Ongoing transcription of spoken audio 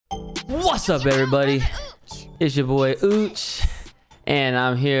What's up, everybody? It's your boy Uchi, and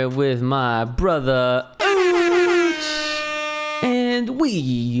I'm here with my brother Uchi, and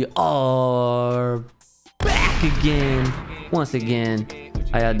we are back again, once again.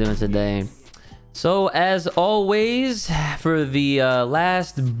 How y'all doing today? So, as always, for the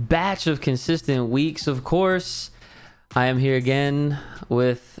last batch of consistent weeks, of course, I am here again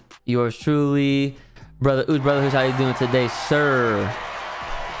with yours truly, brother Uchi. Brother Uchi, how you doing today, sir?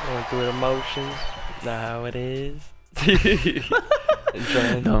 Going through emotions, not how it is.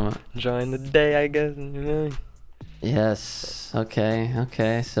 enjoying the day, I guess. You know? Yes.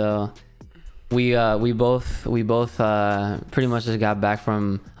 Okay. So we both pretty much just got back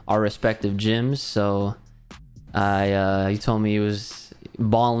from our respective gyms. So you told me you was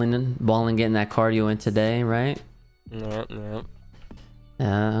balling, getting that cardio in today, right? No.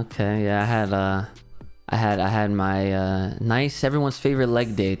 Okay. Yeah, I had my nice, everyone's favorite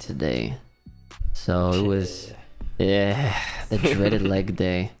leg day today. So it was the dreaded leg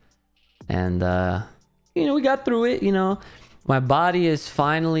day, and we got through it. My body is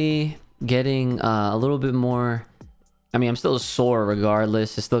finally getting a little bit more. I mean, I'm still sore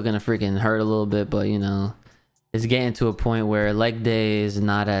regardless. It's still gonna freaking hurt a little bit, but it's getting to a point where leg day is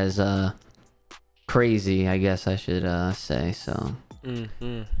not as crazy, I guess I should say. So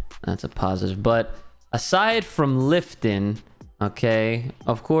that's a positive. But aside from lifting, okay,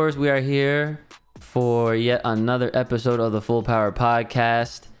 of course we are here for yet another episode of the Full Power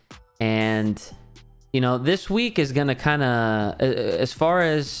Podcast. And this week is gonna kind of, as far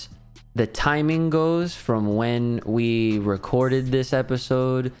as the timing goes, from when we recorded this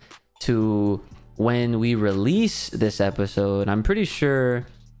episode to when we release this episode, I'm pretty sure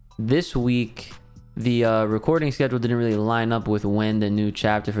this week the recording schedule didn't really line up with when the new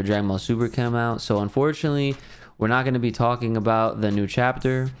chapter for Dragon Ball Super came out. So unfortunately, we're not going to be talking about the new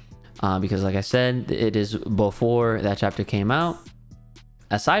chapter because, like I said, it is before that chapter came out.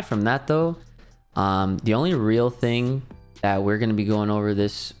 Aside from that, though, the only real thing that we're going to be going over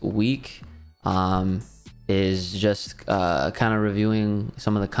this week is just kind of reviewing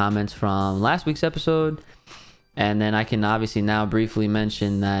some of the comments from last week's episode. And then I can obviously now briefly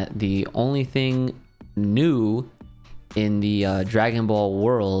mention that the only thing new in the Dragon Ball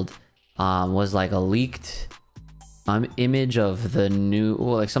world was like a leaked image of the new,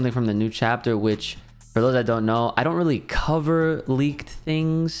 like something from the new chapter, which for those that don't know, I don't really cover leaked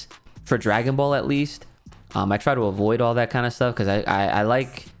things for Dragon Ball, at least. I try to avoid all that kind of stuff because I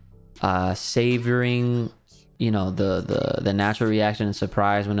like savoring the natural reaction and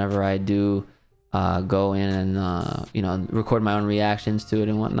surprise whenever I do go in and record my own reactions to it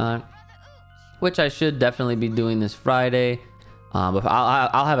and whatnot, which I should definitely be doing this Friday. But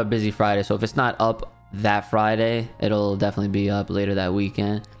I'll have a busy Friday, so if it's not up that Friday, it'll definitely be up later that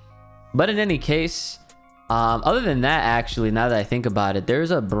weekend. But in any case, other than that, actually, now that I think about it,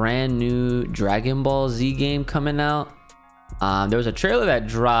 there's a brand new Dragon Ball Z game coming out. There was a trailer that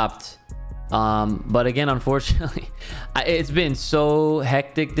dropped, but again, unfortunately, it's been so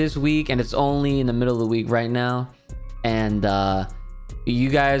hectic this week, and it's only in the middle of the week right now. And you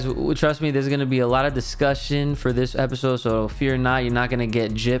guys, trust me, there's going to be a lot of discussion for this episode, so fear not, you're not going to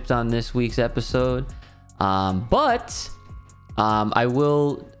get gypped on this week's episode. But I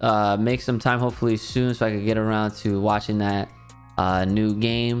will make some time hopefully soon so I can get around to watching that new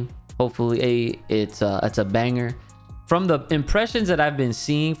game. Hopefully it's a banger. From the impressions that I've been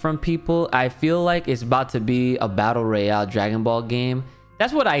seeing from people, I feel like it's about to be a battle royale Dragon Ball game.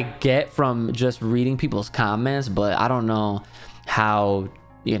 That's what I get from just reading people's comments, but I don't know how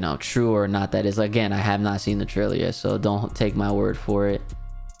true or not that is. Again, I have not seen the trailer yet, so don't take my word for it.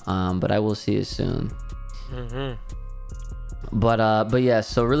 But I will see it soon. But yeah,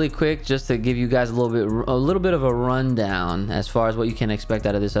 so really quick, just to give you guys a little bit of a rundown as far as what you can expect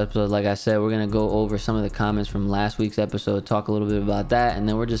out of this episode. Like I said, we're gonna go over some of the comments from last week's episode, talk a little bit about that, and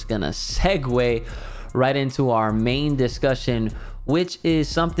then we're just gonna segue right into our main discussion, which is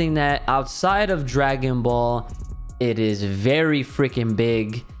something that outside of Dragon Ball, it is very freaking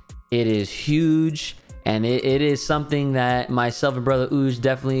big. It is huge, and it is something that myself and brother Uj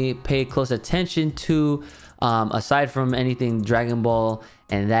definitely pay close attention to. Aside from anything Dragon Ball,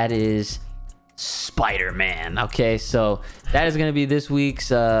 and that is Spider-Man. Okay, so that is going to be this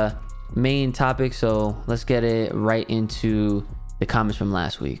week's main topic, so let's get it right into the comments from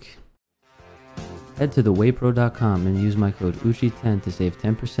last week. Head to thewaypro.com and use my code UCHI10 to save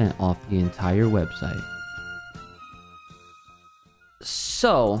 10% off the entire website.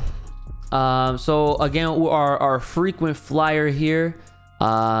 So again, our frequent flyer here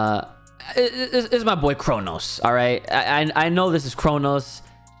is my boy Kronos. All right, I know this is Kronos.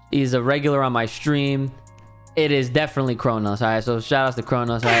 He's a regular on my stream. It is definitely Kronos. All right, so shout outs to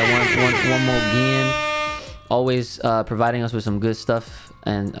Kronos. All right, one more again. Always providing us with some good stuff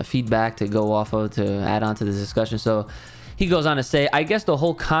and feedback to go off of to add on to this discussion. So he goes on to say, I guess the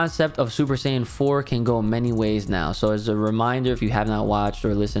whole concept of Super Saiyan 4 can go many ways now. So as a reminder, if you have not watched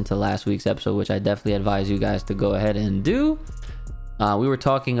or listened to last week's episode, which I definitely advise you guys to go ahead and do, we were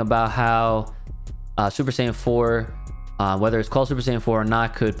talking about how Super Saiyan 4, whether it's called Super Saiyan 4 or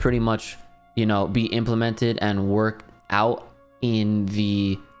not, could pretty much, you know, be implemented and worked out in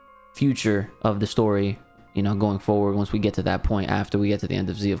the future of the story, you know, going forward once we get to that point, after we get to the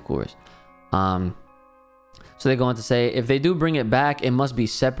end of Z, of course. So they go on to say, if they do bring it back, it must be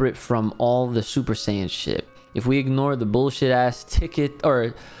separate from all the Super Saiyan shit. If we ignore the bullshit ass ticket,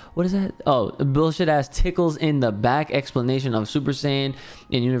 or what is that? Oh, bullshit ass tickles in the back explanation of Super Saiyan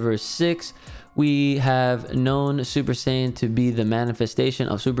in Universe 6, we have known Super Saiyan to be the manifestation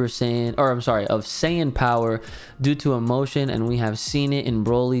of Super Saiyan, or I'm sorry, of Saiyan power due to emotion, and we have seen it in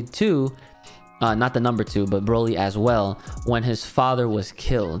Broly 2, not the number 2, but Broly as well, when his father was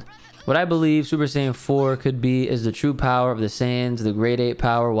killed. What I believe Super Saiyan 4 could be is the true power of the Saiyans, the Grade 8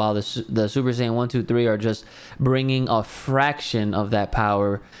 power, while the Super Saiyan 1, 2, 3 are just bringing a fraction of that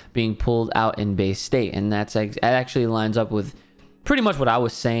power being pulled out in base state. And that actually lines up with pretty much what I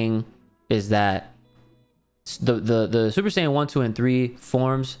was saying, is that the Super Saiyan 1, 2, and 3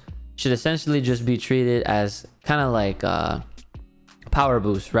 forms should essentially just be treated as kind of like power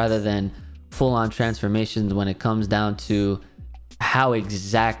boosts rather than full-on transformations when it comes down to how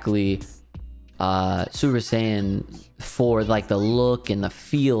exactly Super Saiyan 4, like the look and the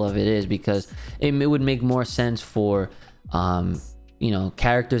feel of it is, because it would make more sense for you know,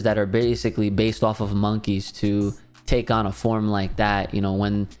 characters that are basically based off of monkeys to take on a form like that, you know,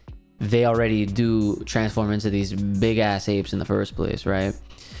 when they already do transform into these big ass apes in the first place, right?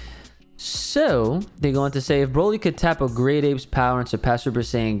 So they go on to say, if Broly could tap a Great Ape's power and surpass Super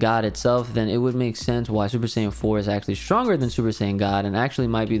Saiyan God itself, then it would make sense why Super Saiyan 4 is actually stronger than Super Saiyan God, and actually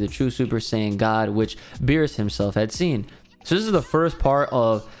might be the true Super Saiyan God which Beerus himself had seen. So this is the first part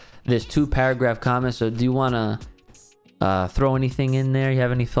of this 2-paragraph comment. So do you want to throw anything in there? You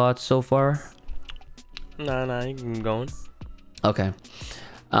have any thoughts so far? Nah, you can go on. Okay.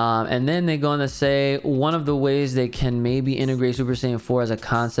 And then they go on to say, one of the ways they can maybe integrate Super Saiyan 4 as a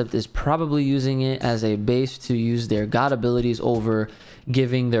concept is probably using it as a base to use their god abilities over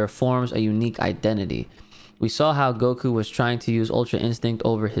giving their forms a unique identity. We saw how Goku was trying to use Ultra Instinct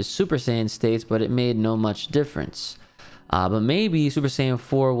over his Super Saiyan states, but it made no much difference. But maybe Super Saiyan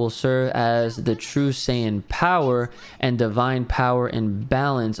 4 will serve as the true Saiyan power and divine power in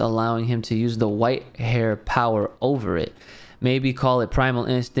balance, allowing him to use the white hair power over it. Maybe call it Primal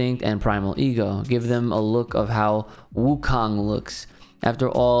Instinct and Primal Ego. Give them a look of how Wukong looks. After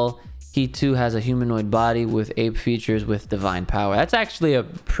all, he too has a humanoid body with ape features with divine power. That's actually a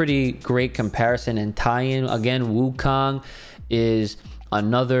pretty great comparison and tie-in. Again, Wukong is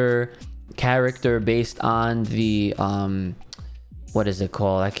another character based on the what is it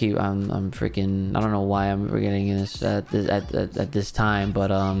called? I'm freaking, I don't know why I'm forgetting this at this time, but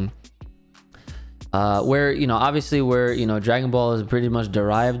where, you know, obviously where, you know, Dragon Ball is pretty much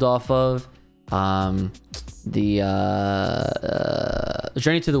derived off of the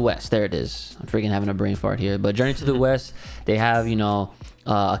Journey to the West. There it is. I'm freaking having a brain fart here, but Journey to the West, they have, you know,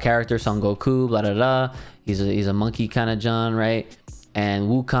 a character, Son Goku, blah blah blah. He's a monkey kind of John, right? And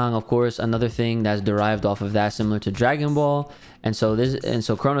Wukong, of course, another thing that's derived off of that, similar to Dragon Ball. And so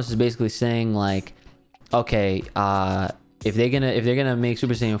Kronos is basically saying, like, okay, if they're gonna make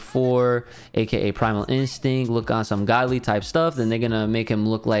Super Saiyan 4, aka Primal Instinct, look on some godly type stuff, then they're gonna make him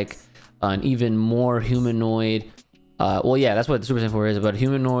look like an even more humanoid. Well, yeah, that's what Super Saiyan 4 is, but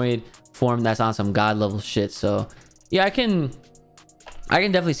humanoid form that's on some god level shit. So yeah, I can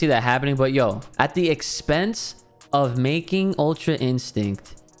definitely see that happening. But yo, at the expense of making Ultra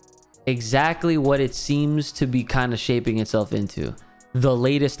Instinct exactly what it seems to be kind of shaping itself into, the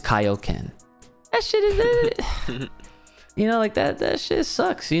latest Kaioken. That shit is you know, like that shit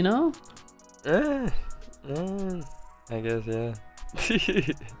sucks, you know? I guess, yeah.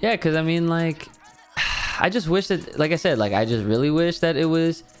 Yeah, because I mean, like, I just wish that, like I said, like, I just really wish that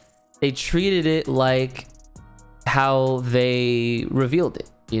they treated it like how they revealed it,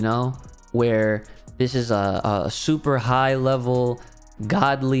 you know? Where this is a super high level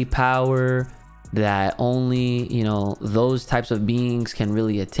godly power that only, you know, those types of beings can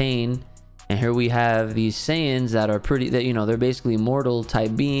really attain. And here we have these Saiyans that are you know, they're basically mortal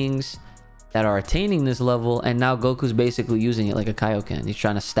type beings that are attaining this level, and now Goku's basically using it like a Kaioken. He's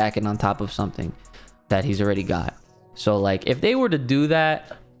trying to stack it on top of something that he's already got. So like, if they were to do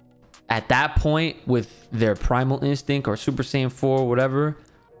that, at that point with their primal instinct or Super Saiyan 4 or whatever,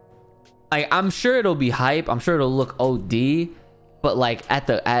 I'm sure it'll be hype. I'm sure it'll look OD, but like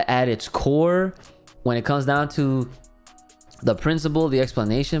at its core, when it comes down to the principle, the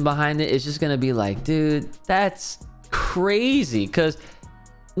explanation behind it, it's just gonna be like, dude, that's crazy. Because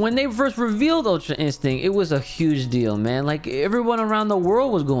when they first revealed Ultra Instinct, it was a huge deal, man. Like everyone around the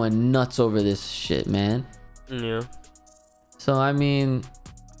world was going nuts over this shit, man. Yeah. So I mean,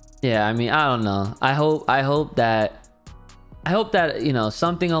 yeah, I don't know. I hope that you know,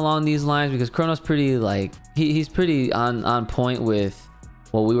 something along these lines, because Chrono's pretty like he's pretty on point with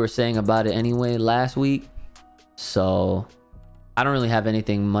what we were saying about it anyway last week. So I don't really have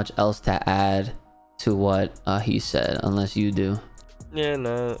anything much else to add to what he said, unless you do. Yeah,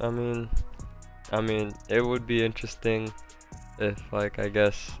 no, I mean, it would be interesting if, like, I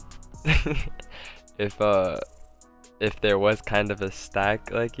guess, if there was kind of a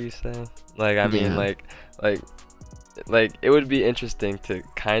stack, like you say. Like, I mean, Yeah. like, it would be interesting to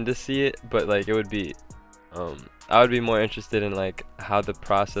kind of see it, but, like, it would be, I would be more interested in, like, how the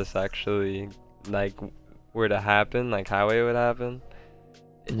process actually, like, were to happen, like, how it would happen.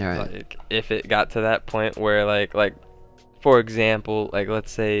 Right. Like, if it got to that point where, like, for example, like,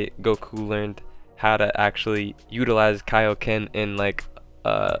 let's say Goku learned how to actually utilize Kaioken in, like,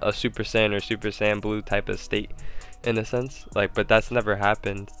 a Super Saiyan or Super Saiyan Blue type of state, in a sense. Like, but that's never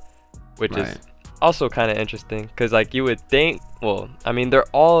happened, which is also kind of interesting, because, like, you would think, well, I mean, they're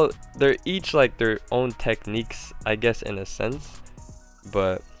each, like, their own techniques, I guess, in a sense.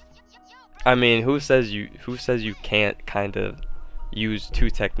 But, I mean, who says you can't kind of use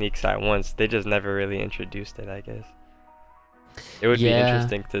two techniques at once? They just never really introduced it, I guess. It would be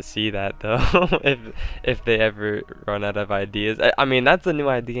interesting to see that, though, if they ever run out of ideas. I mean, that's a new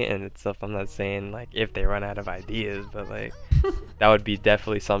idea in itself. I'm not saying, like, if they run out of ideas, but, like, that would be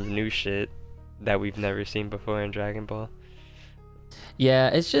definitely some new shit that we've never seen before in Dragon Ball. Yeah,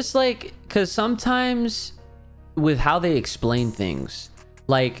 it's just like, because sometimes with how they explain things,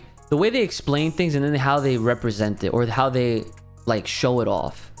 like the way they explain things and then how they represent it, or how they like show it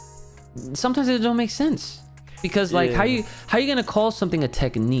off, sometimes it don't make sense. Because like, how you gonna call something a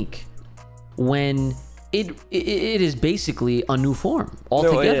technique when it is basically a new form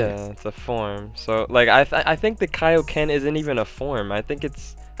altogether? Yeah, it's a form. So, like, I think the Kaioken isn't even a form. I think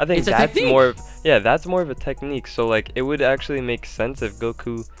that's more of, that's more of a technique. So, like, it would actually make sense if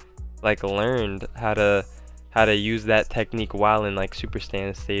Goku, like, learned how to use that technique while in, like, Super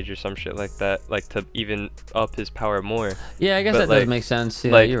Saiyan stage or some shit like that, like, to even up his power more. Yeah, I guess that does make sense.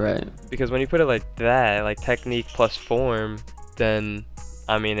 Yeah, like, you're right. Because when you put it like that, like, technique plus form, then,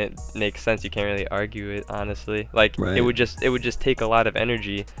 I mean, it makes sense. You can't really argue it, honestly. Like, it would just take a lot of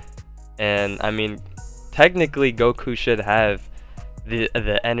energy, and, I mean, technically Goku should have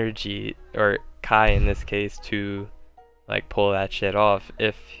the energy, or Kai in this case, to, like, pull that shit off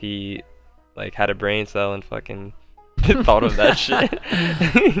if he, like, had a brain cell and fucking thought of that shit.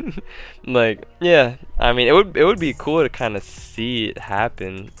 Like, yeah, I mean, it would be cool to kind of see it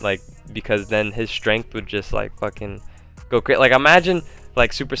happen, like, because then his strength would just, like, fucking go crazy. Like, imagine,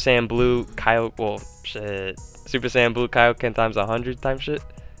 like, Super Saiyan Blue Super Saiyan Blue Kaioken times 100 type shit.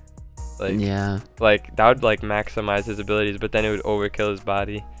 Like, yeah, like, that would, like, maximize his abilities, but then it would overkill his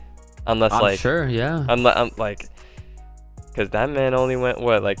body, unless, I'm like, sure, yeah, unless, like, because that man only went,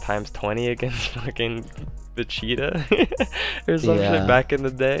 what, like, times 20 against fucking Vegeta or some shit back in the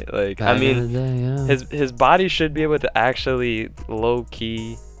day. Like, back, I mean, his body should be able to actually low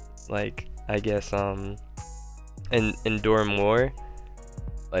key, like, I guess, endure more,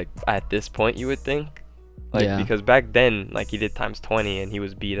 like, at this point, you would think. Like, because back then, like, he did times 20 and he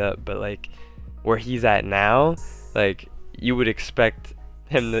was beat up, but, like, where he's at now, like, you would expect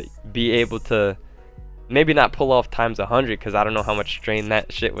him to be able to maybe not pull off times 100, because I don't know how much strain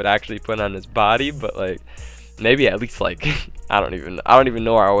that shit would actually put on his body, but, like, maybe at least, like, I don't even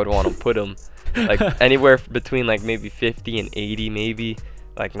know where I would want to put him. Like, anywhere between, like, maybe 50 and 80, maybe,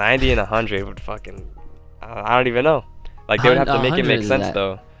 like, 90 and 100 would fucking, I don't even know. Like, they would have to make it make sense,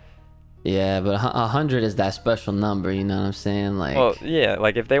 though. Yeah, but 100 is that special number, you know what I'm saying? Like, well, yeah,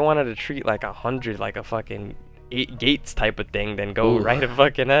 like, if they wanted to treat, like, 100 like a fucking 8 gates type of thing, then go right a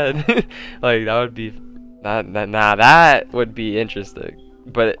fucking head. Like, that would be, that would be interesting.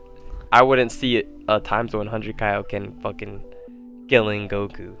 But I wouldn't see it times 100 Kaioken fucking killing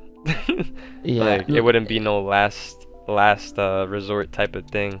Goku. Like, it wouldn't be no last resort type of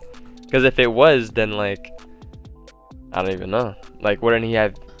thing. Because if it was, then, like, I don't even know. Like, wouldn't he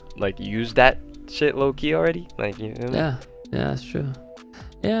have, like, used that shit low key already? Like, you know? Yeah, that's true.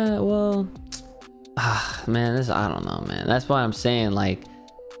 Yeah, well, man, I don't know, man. That's why I'm saying, like,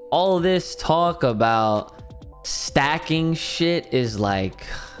 all this talk about stacking shit is like,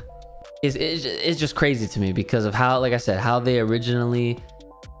 it's just crazy to me because of how, like I said, how they originally,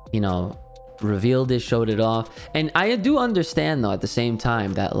 you know, revealed it, showed it off. And I do understand though at the same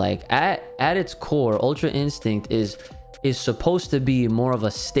time that like at its core, Ultra Instinct is supposed to be more of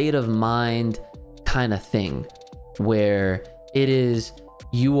a state of mind kind of thing, where it is,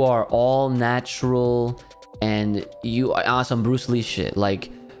 you are all natural and you are on some Bruce Lee shit,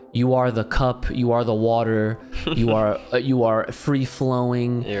 like you are the cup, you are the water, you are free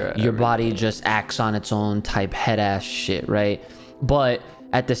flowing, your body just acts on its own type head ass shit, right? But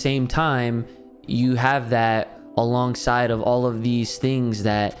at the same time, you have that alongside of all of these things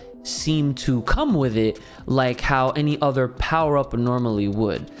that seem to come with it, like how any other power up normally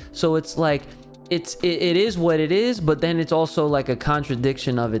would. So it's like it is what it is, but then it's also like a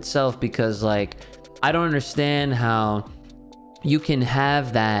contradiction of itself, because like I don't understand how you can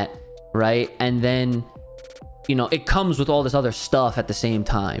have that, right? And then, you know, it comes with all this other stuff at the same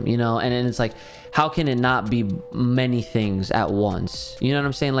time, you know? And then it's like, how can it not be many things at once? You know what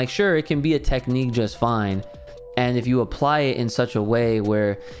I'm saying? Like, sure, it can be a technique just fine. And if you apply it in such a way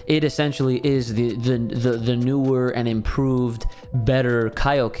where it essentially is the newer and improved, better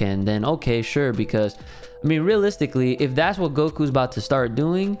Kaioken, then okay, sure. Because, I mean, realistically, if that's what Goku's about to start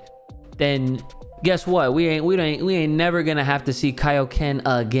doing, then guess what? We ain't never gonna have to see Kaioken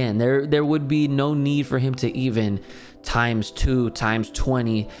again. There would be no need for him to even ×2,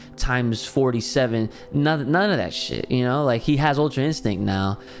 ×20, ×47, none of that shit, you know? Like, he has Ultra Instinct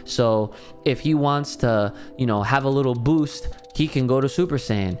now, so if he wants to, you know, have a little boost, he can go to Super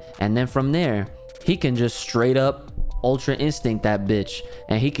Saiyan, and then from there he can just straight up Ultra Instinct that bitch,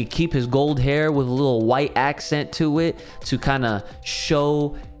 and he could keep his gold hair with a little white accent to it to kind of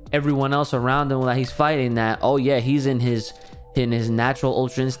show everyone else around him that he's fighting that, oh yeah, he's in his natural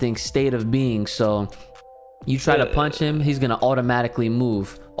Ultra Instinct state of being. So you try to punch him, he's gonna automatically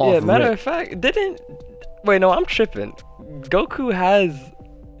move off. Yeah, matter of fact, no, I'm tripping. Goku has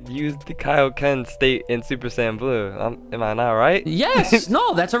used the Kaioken state in Super Saiyan Blue. Am I not right? Yes.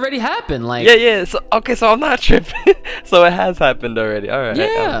 No, that's already happened. Like, yeah. So okay, so I'm not tripping. So it has happened already. All right.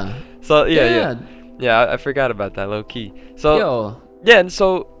 Yeah. So yeah. I forgot about that, low key. So yeah, and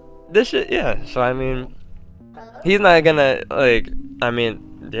so this shit, yeah. So I mean, he's not gonna, like, I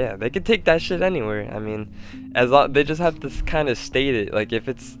mean, yeah, they could take that shit anywhere. I mean, as long they just have to kind of state it. Like, if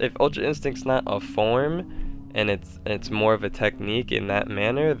Ultra Instinct's not a form and it's more of a technique in that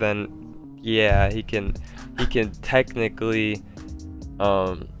manner, then yeah, he can technically,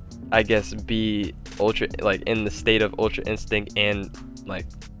 I guess, be ultra, like, in the state of Ultra Instinct and, like,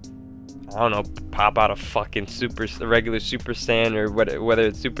 I don't know, pop out a fucking regular Super Saiyan, or whether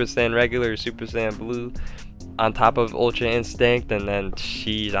it's Super Saiyan regular or Super Saiyan Blue on top of Ultra Instinct, and then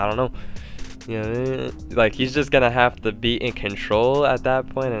I don't know, you know, like, he's just gonna have to be in control at that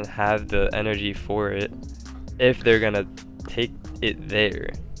point and have the energy for it if they're gonna take it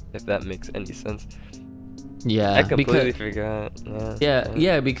there, if that makes any sense. Yeah, I completely forgot.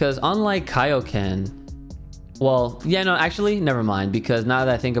 Yeah, because unlike Kaioken, well, yeah, no, actually, never mind, because now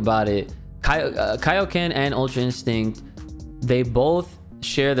that I think about it, Kaioken and Ultra Instinct, they both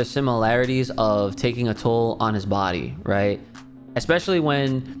share the similarities of taking a toll on his body, right? Especially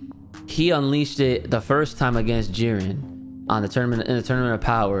when he unleashed it the first time against Jiren in the tournament of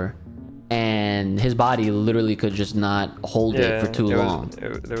power, and his body literally could just not hold it for too long.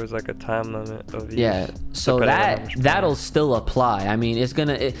 There was like a time limit of use. Yeah, so that'll still apply. I mean, it's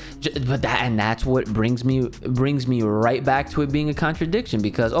gonna, that's what brings me right back to it being a contradiction,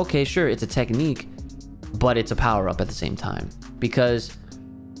 because okay, sure, it's a technique, but it's a power up at the same time. Because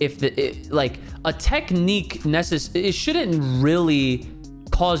if like a technique it shouldn't really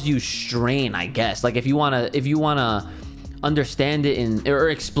cause you strain, I guess. Like, if you wanna understand it or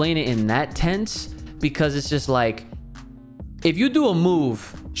explain it in that tense, because it's just like, if you do a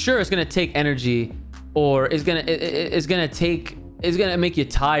move, sure, it's gonna take energy, or it's gonna make you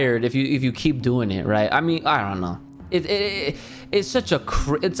tired if you keep doing it, right? I mean, I don't know. It's such a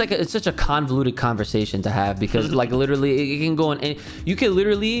convoluted conversation to have, because like, literally it can go in you can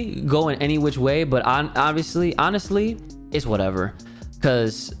literally go in any which way, but honestly it's whatever,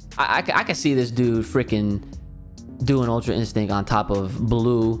 because I can see this dude freaking doing Ultra Instinct on top of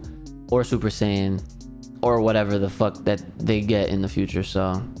Blue or Super Saiyan or whatever the fuck that they get in the future.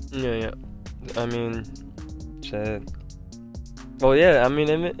 So yeah, I mean, shit. Well, yeah, I mean,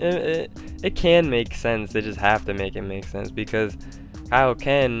 it can make sense. They just have to make it make sense, because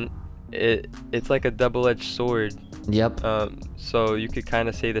Kaioken, it's like a double-edged sword. Yep. So you could kind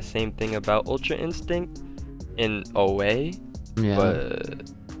of say the same thing about Ultra Instinct in a way. Yeah. But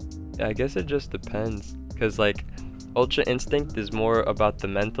I guess it just depends, because like Ultra Instinct is more about the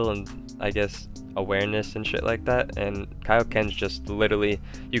mental and I guess awareness and shit like that, and Kaioken's just literally,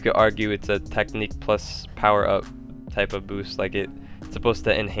 you could argue it's a technique plus power up type of boost. Like it's supposed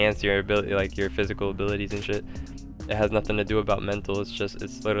to enhance your ability, like your physical abilities and shit. It has nothing to do about mental.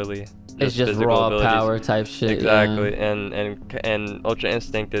 It's literally It's just raw power type shit. Exactly. Yeah. And Ultra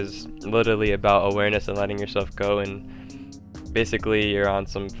Instinct is literally about awareness and letting yourself go, and basically you're on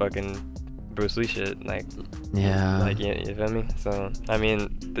some fucking Bruce Lee shit, like yeah, like you feel me? So I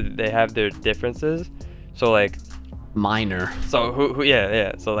mean, they have their differences, so like minor. So who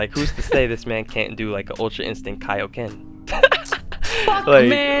yeah, so like who's to say this man can't do like an Ultra Instinct Kaioken? Fuck, like,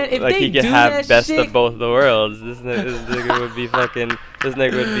 man, if like they he could do have that best shit... of both the worlds. This nigga would be fucking, this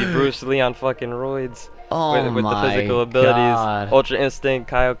nigga would be Bruce Lee on fucking roids. Oh with the my physical abilities. God. Ultra Instinct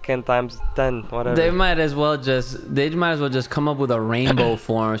Kaioken times 10, whatever. They might as well just come up with a rainbow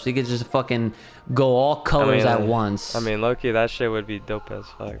form so you could just fucking go all colors at once. I mean, low-key, that shit would be dope as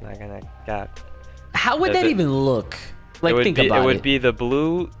fuck. Not gonna cap. How would that even look? Like, think about it. It would be the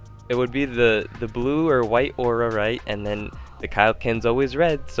blue. It would be the blue or white aura, right? And then the Kaioken's always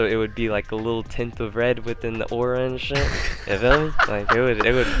red, so it would be like a little tint of red within the aura and shit. You feel me? Like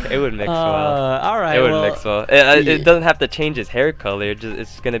it would mix well. All right. It would mix well. It doesn't have to change his hair color.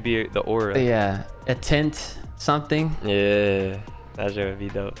 It's gonna be the aura. Yeah, a tint, something. Yeah, that shit would be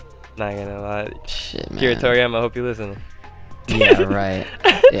dope. Not gonna lie. Shit, man. Kira Toriyama, I hope you listen. Yeah, right.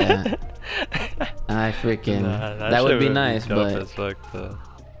 Yeah. I freaking. That would be nice, but. As fuck, though.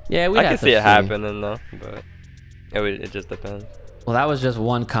 Yeah, I can see it happening though, but it just depends. Well, that was just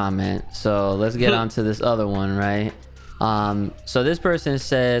one comment, so let's get on to this other one, right? So this person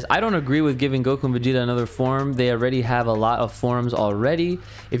says, I don't agree with giving Goku and Vegeta another form. They already have a lot of forms already.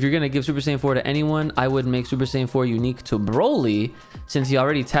 If you're gonna give Super Saiyan 4 to anyone, I would make Super Saiyan 4 unique to Broly, since he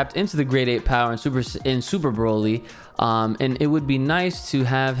already tapped into the grade 8 power in Super Broly. And it would be nice to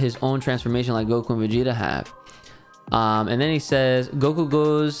have his own transformation like Goku and Vegeta have. And then he says, Goku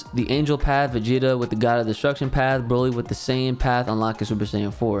goes the angel path, Vegeta with the god of destruction path, Broly with the Saiyan path, unlocking Super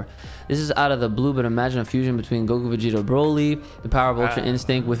Saiyan 4. This is out of the blue, but imagine a fusion between Goku, Vegeta, Broly, the power of Ultra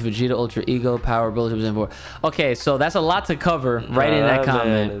Instinct with Vegeta, Ultra Ego, power of Broly, Super Saiyan 4. Okay, so that's a lot to cover right in that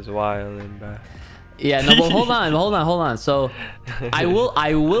comment. Man is wild, bro. Yeah, no, but hold on. So I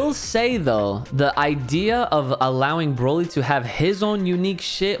will say though, the idea of allowing Broly to have his own unique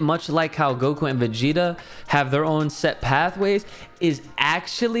shit, much like how Goku and Vegeta have their own set pathways, is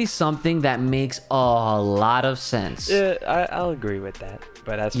actually something that makes a lot of sense. Yeah, I'll agree with that.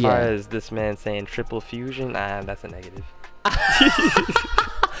 But as far as this man saying triple fusion, that's a negative.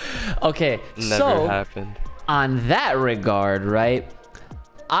 Okay, never happened. On that regard, right?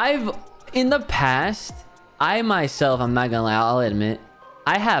 In the past, I myself, I'm not gonna lie, I'll admit,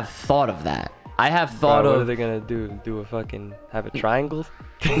 I have thought of that. I have thought of... What are they gonna do? Do a fucking... have a triangle?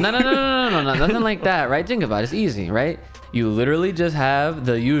 No, nothing like that, right? Think about it. It's easy, right? You literally just have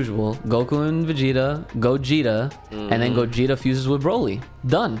the usual Goku and Vegeta, Gogeta, and then Gogeta fuses with Broly.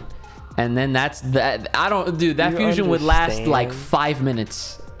 Done. And then that's that. That fusion would last like 5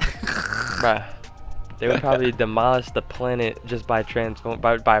 minutes. Bruh. They would probably demolish the planet just by fusing.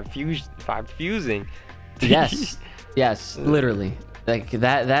 Yes, literally. Like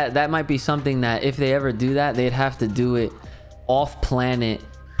that might be something that if they ever do that, they'd have to do it off planet,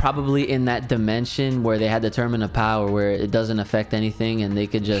 probably in that dimension where they had the tournament of power where it doesn't affect anything, and they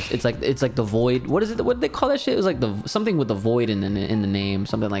could just it's like the void. What is it? What do they call that shit? It was like something with the void in the name,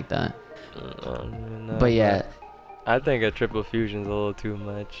 something like that. But yeah. I think a triple fusion is a little too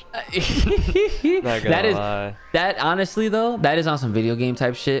much. Not gonna lie. That honestly though, that is on some video game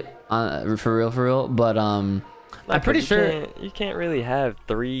type shit, for real. But I'm pretty sure you can't really have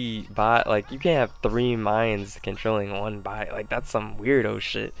you can't have 3 minds controlling one body. Like that's some weirdo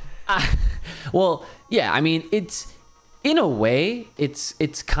shit. Well, yeah, I mean, it's in a way,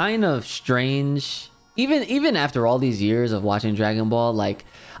 it's kind of strange. Even after all these years of watching Dragon Ball, like,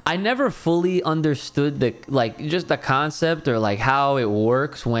 I never fully understood just the concept or like how it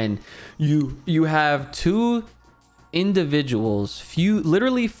works when you have 2 individuals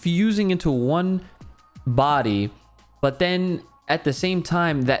literally fusing into one body, but then at the same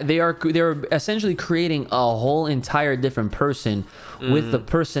time that they're essentially creating a whole entire different person with the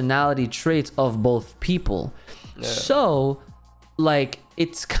personality traits of both people. So like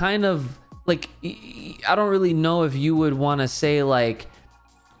it's kind of like, I don't really know if you would want to say like,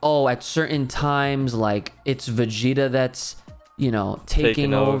 oh, at certain times, like it's Vegeta that's,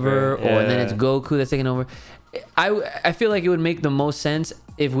 taking over, or then it's Goku that's taking over. I feel like it would make the most sense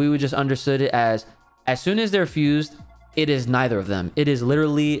if we would just understood it as soon as they're fused, it is neither of them. It is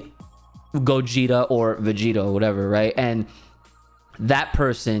literally Gogeta or Vegeta or whatever, right? And that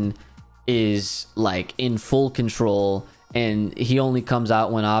person is like in full control, and he only comes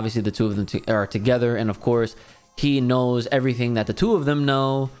out when obviously the two of them are together. And of course he knows everything that the two of them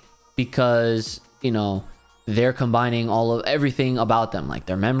know, because you know they're combining all of everything about them, like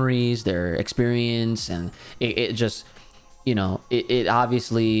their memories, their experience, and it just, you know, it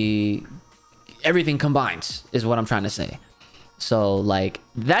obviously everything combines is what I'm trying to say. So like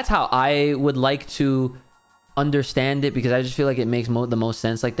that's how I would like to understand it, because I just feel like it makes the most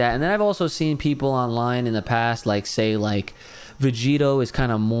sense like that. And then I've also seen people online in the past like say like Vegito is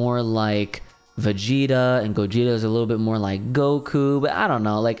kind of more like Vegeta and Gogeta is a little bit more like Goku, but I don't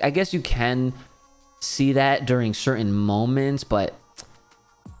know, like I guess you can see that during certain moments, but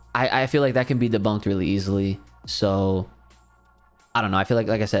I feel like that can be debunked really easily. So I don't know, I feel like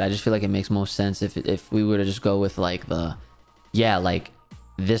I said, I just feel like it makes most sense if we were to just go with like the, yeah, like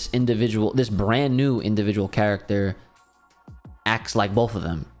this brand new individual character acts like both of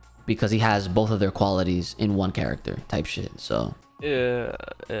them because he has both of their qualities in one character type shit. So yeah,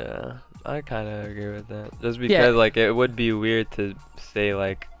 I kind of agree with that, just because like it would be weird to say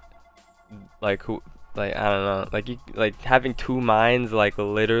like who, like I don't know, like you like having two minds like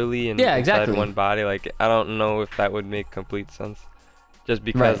literally inside one body. Like I don't know if that would make complete sense, just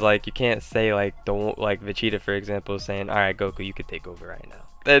because like you can't say like don't, like Vegeta for example is saying, all right Goku, you could take over right now,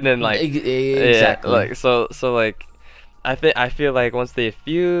 and then like exactly, yeah, like so like I feel like once they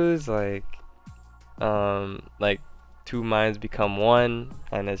fuse, like two minds become one,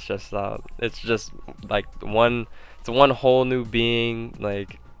 and it's just like it's one whole new being,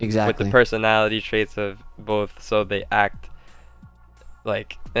 like with the personality traits of both, so they act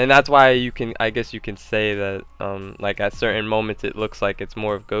like, and that's why I guess you can say that like at certain moments it looks like it's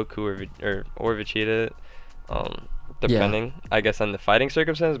more of Goku or Vegeta, depending I guess on the fighting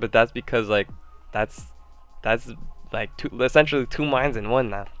circumstances, but that's because like that's like essentially two minds in one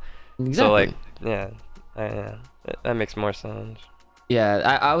now. So like yeah, that makes more sense.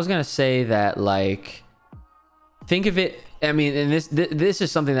 Yeah, I was gonna say that, like, think of it, I mean, and this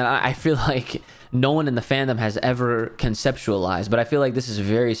is something that I feel like no one in the fandom has ever conceptualized, but I feel like this is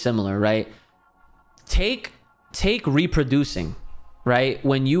very similar, right? Take reproducing, right?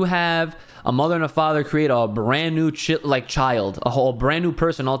 When you have a mother and a father create a brand new child, a whole brand new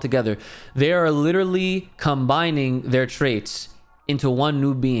person altogether, they are literally combining their traits into one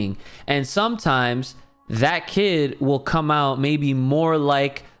new being. And sometimes that kid will come out maybe more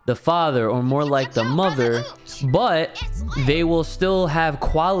like the father or more like the mother, but they will still have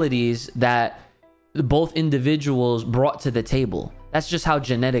qualities that both individuals brought to the table. That's just how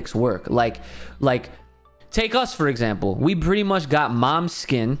genetics work. Like take us for example, we pretty much got mom's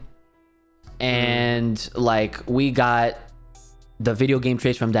skin, and like we got the video game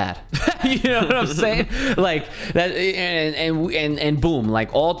traits from dad. You know what I'm saying? Like that, and boom,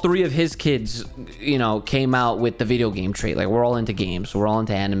 like all three of his kids, you know, came out with the video game trait. Like we're all into games, we're all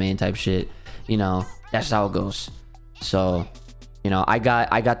into anime and type shit, you know, that's how it goes. So, you know, I got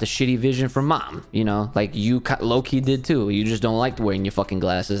the shitty vision from mom, you know, like you low-key did too. You just don't like wearing your fucking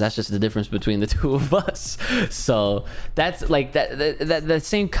glasses. That's just the difference between the two of us. So that's like that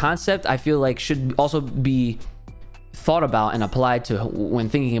same concept I feel like should also be thought about and applied to when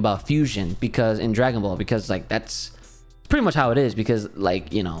thinking about fusion, because in Dragon Ball, because like that's pretty much how it is, because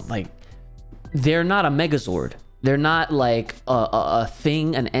like, you know, like they're not a Megazord, they're not like a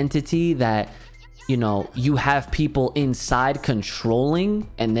thing, an entity that, you know, you have people inside controlling,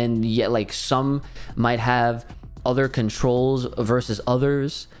 and then yet like some might have other controls versus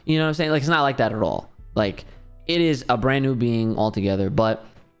others, you know what I'm saying? Like it's not like that at all. Like it is a brand new being altogether. But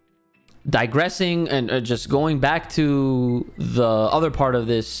digressing and just going back to the other part of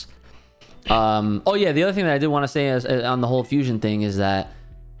this, oh yeah, the other thing that I did want to say is, on the whole fusion thing, is that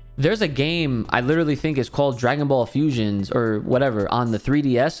there's a game I literally think is called Dragon Ball Fusions or whatever on the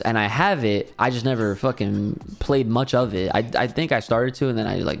 3DS, and I have it. I just never fucking played much of it. I think I started to, and then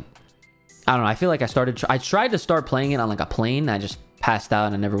I don't know, I feel like I tried to start playing it on like a plane, and I just passed out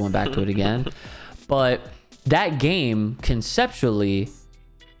and I never went back to it again. But that game conceptually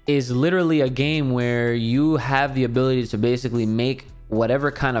is literally a game where you have the ability to basically make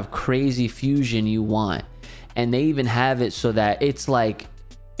whatever kind of crazy fusion you want, and they even have it so that it's like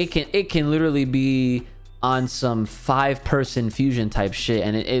it can literally be on some 5-person fusion type shit,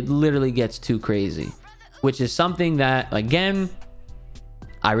 and it literally gets too crazy, which is something that again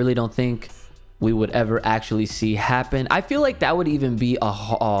I really don't think we would ever actually see happen. I feel like that would even be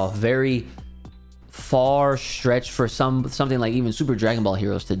a very far stretch for something like even Super Dragon Ball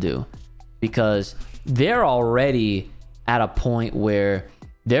Heroes to do, because they're already at a point where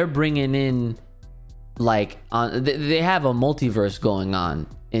they're bringing in like they have a multiverse going on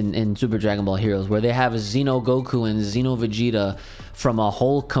in Super Dragon Ball Heroes, where they have Xeno Goku and Xeno Vegeta from a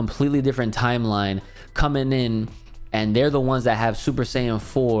whole completely different timeline coming in, and they're the ones that have Super Saiyan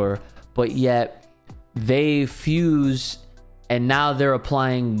 4, but yet they fuse, and now they're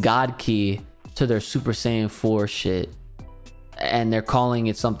applying God Ki to their Super Saiyan 4 shit, and they're calling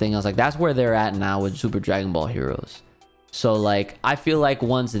it something else. Like, that's where they're at now with Super Dragon Ball Heroes. So like, I feel like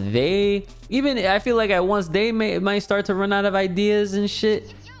once they might start to run out of ideas and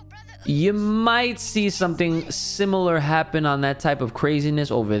shit, you might see something similar happen on that type of craziness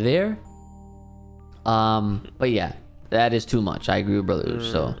over there. But yeah, that is too much. I agree with Brother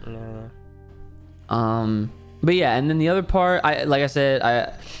Uchi. So but yeah, and then the other part, like I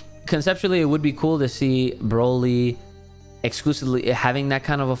said, conceptually it would be cool to see Broly exclusively having that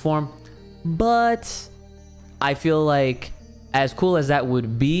kind of a form, but I feel like, as cool as that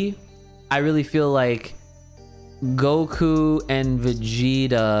would be, I really feel like Goku and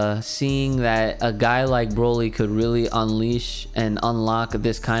Vegeta, seeing that a guy like Broly could really unleash and unlock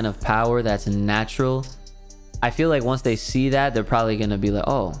this kind of power that's natural, I feel like once they see that, they're probably gonna be like,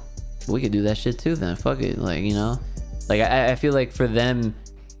 oh, we could do that shit too then, fuck it. Like, you know, like I feel like for them,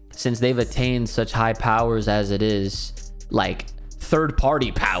 since they've attained such high powers as it is, like third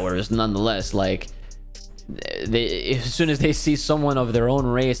party powers nonetheless, like as soon as they see someone of their own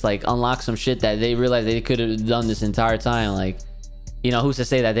race like unlock some shit that they realize they could have done this entire time, like, you know, who's to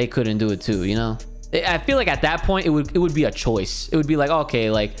say that they couldn't do it too, you know? I feel like at that point it would be a choice. It would be like, okay,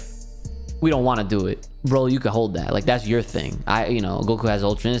 like, we don't want to do it, bro, you can hold that, like, that's your thing. You know, Goku has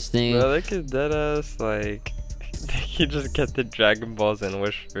Ultra Instinct. Bro, they could deadass, like, they could just get the Dragon Balls and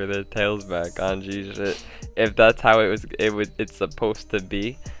wish for their tails back on G shit, if that's how it's supposed to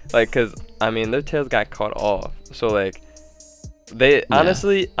be. Like, cause I mean, their tails got cut off, so like, they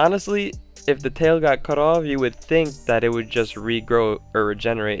honestly, if the tail got cut off, you would think that it would just regrow or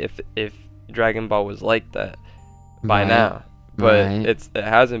regenerate if Dragon Ball was like that by now, but it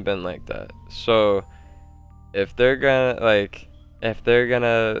hasn't been like that. So if they're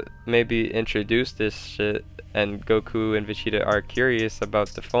gonna maybe introduce this shit, and Goku and Vegeta are curious about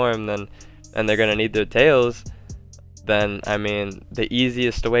the form, then, and they're gonna need their tails, then I mean, the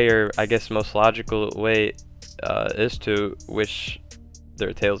easiest way, or I guess most logical way, is to wish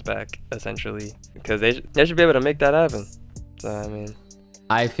their tails back, essentially, because they should be able to make that happen. So I mean,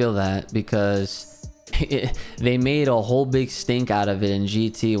 I feel that because they made a whole big stink out of it in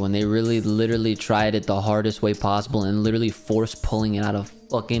GT when they really literally tried it the hardest way possible and literally force pulling it out of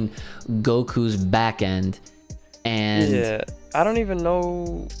fucking Goku's back end. And yeah, I don't even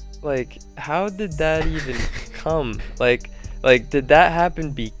know, like, how did that even come? Like did that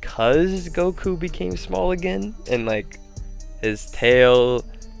happen because Goku became small again, and like his tail,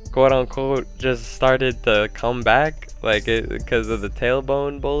 quote unquote, just started to come back, like, because of the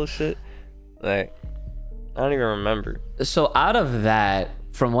tailbone bullshit? Like, I don't even remember. So out of that,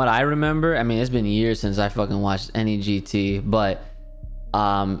 from what I remember, I mean, it's been years since I fucking watched any GT, but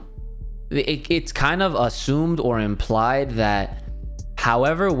it's kind of assumed or implied that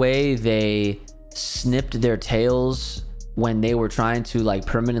however way they snipped their tails when they were trying to like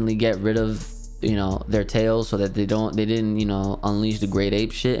permanently get rid of, you know, their tails, so that they didn't, you know, unleash the great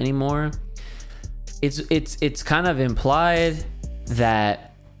ape shit anymore, it's kind of implied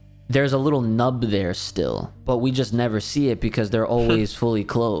that there's a little nub there still, but we just never see it because they're always fully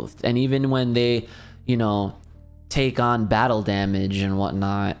clothed. And even when they, you know, take on battle damage and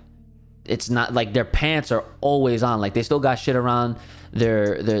whatnot, it's not like their pants are always on. Like, they still got shit around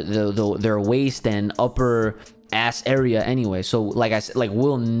their waist and upper ass area anyway. So like I said, like,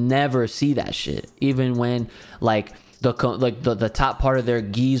 we'll never see that shit, even when like the top part of their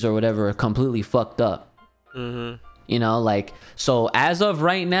gis or whatever are completely fucked up. You know, like, so as of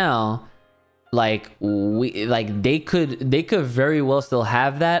right now, like, they could very well still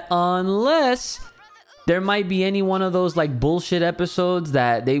have that, unless there might be any one of those like bullshit episodes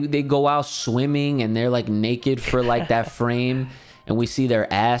that they go out swimming and they're like naked for like that frame and we see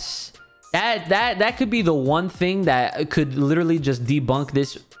their ass. That could be the one thing that could literally just debunk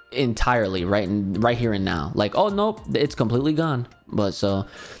this entirely right here and now. Like, oh nope, it's completely gone. But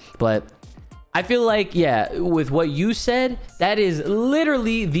I feel like, yeah, with what you said, that is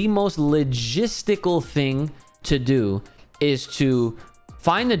literally the most logistical thing to do, is to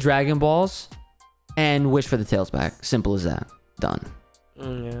find the Dragon Balls and wish for the tails back. Simple as that. Done.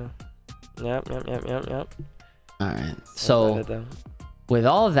 Yeah. Yep. All right. So with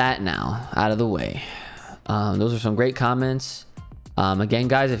all of that now out of the way, those are some great comments. Again,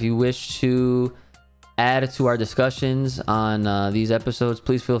 guys, if you wish to add to our discussions on these episodes,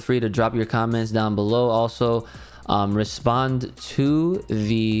 please feel free to drop your comments down below. Also, respond to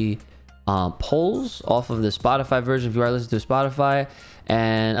the polls off of the Spotify version if you are listening to Spotify.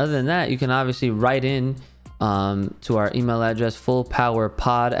 And other than that, you can obviously write in to our email address,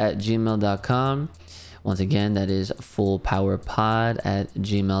 fullpowerpod@gmail.com. Once again, that is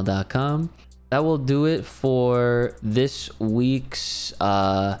fullpowerpod@gmail.com. That will do it for this week's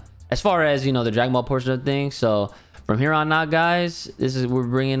as far as, you know, the Dragon Ball portion of things. So from here on out, guys, we're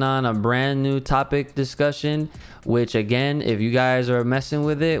bringing on a brand new topic discussion, which again, if you guys are messing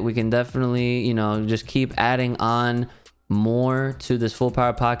with it, we can definitely, you know, just keep adding on more to this Full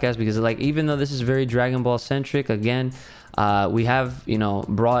Power podcast, because like, even though this is very Dragon Ball centric, again, we have, you know,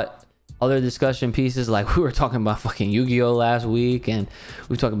 brought other discussion pieces. Like, we were talking about fucking Yu-Gi-Oh last week, and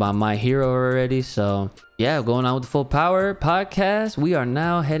we talked about My Hero already. So yeah, going on with the Full Power podcast, we are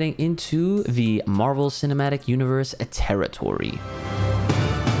now heading into the Marvel Cinematic Universe territory.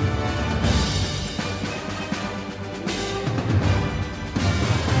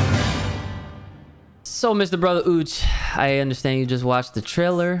 So, Mr. Brother Uchi, I understand you just watched the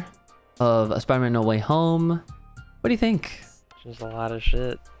trailer of Spider-Man No Way Home. What do you think? Just a lot of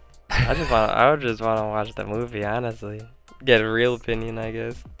shit. I would just want to watch the movie, honestly. Get a real opinion, I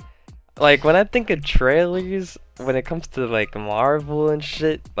guess. Like, when I think of trailers, when it comes to like Marvel and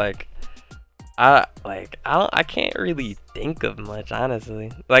shit, like I can't really think of much,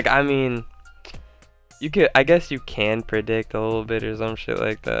 honestly. Like, I mean, I guess you can predict a little bit or some shit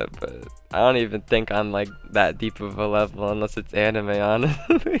like that, but I don't even think on like that deep of a level unless it's anime,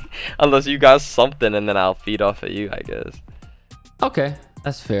 honestly. Unless you got something, and then I'll feed off of you, I guess. Okay,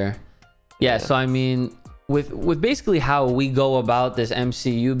 that's fair. Yeah, so I mean, with basically how we go about this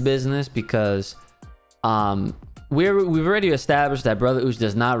MCU business, because we've already established that Brother Uchi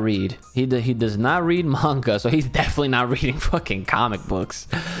does not read. He does not read manga, so he's definitely not reading fucking comic books.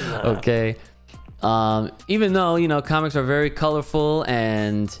 Nah. Okay. Even though, you know, comics are very colorful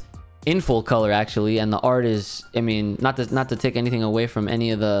and in full color actually, and the art is, I mean, not to take anything away from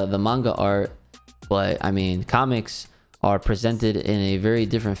any of the manga art, but I mean, comics are presented in a very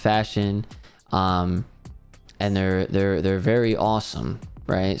different fashion, and they're very awesome,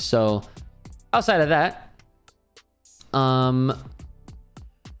 right? So outside of that,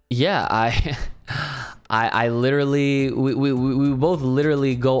 yeah, I literally, we both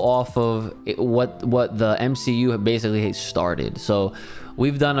literally go off of what the MCU basically started. So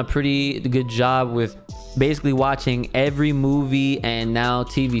we've done a pretty good job with basically watching every movie and now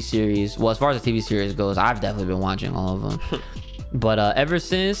TV series. Well, as far as the TV series goes, I've definitely been watching all of them. But ever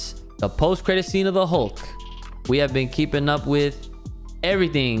since the post-credit scene of the Hulk, we have been keeping up with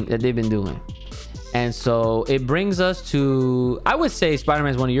everything that they've been doing. And so it brings us to, I would say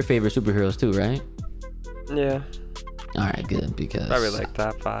Spider-Man is one of your favorite superheroes too, right? Yeah. All right, good, because probably like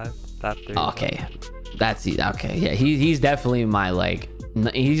top 5, top 3. Okay, that's it. Okay, yeah, he's definitely my, like,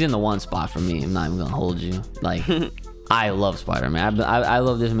 he's in the one spot for me. I'm not even gonna hold you. Like, I love Spider-Man. I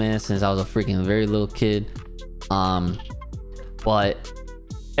love this man since I was a freaking very little kid. But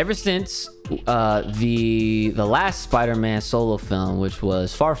ever since the last Spider-Man solo film, which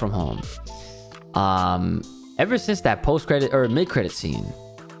was Far From Home, ever since that post-credit or mid-credit scene,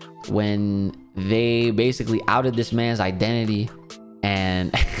 when they basically outed this man's identity,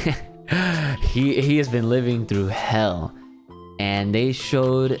 and he has been living through hell, and they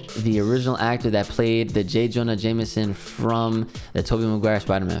showed the original actor that played the J. Jonah Jameson from the Tobey Maguire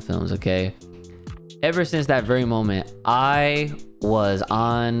Spider-Man films. Okay, ever since that very moment, I was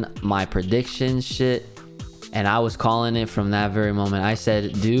on my prediction shit, and I was calling it from that very moment. I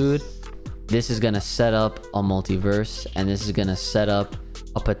said, dude, this is gonna set up a multiverse, and this is gonna set up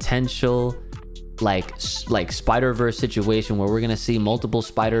a potential like Spider-Verse situation where we're gonna see multiple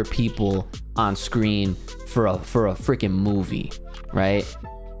Spider people on screen for a freaking movie, right?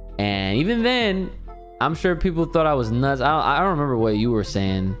 And even then, I'm sure people thought I was nuts. I don't remember what you were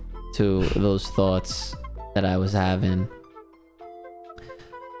saying to those thoughts that I was having.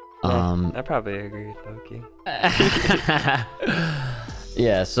 I probably agreed, Loki.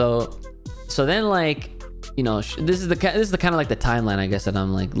 Yeah, so then, like, you know, this is the kind of like the timeline, I guess, that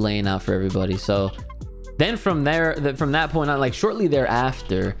I'm like laying out for everybody. So then from that point on, like shortly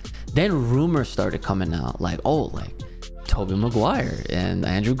thereafter, then rumors started coming out, like, oh, like Tobey Maguire and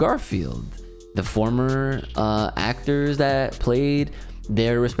Andrew Garfield, the former actors that played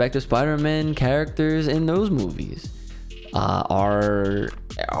their respective Spider-Man characters in those movies, are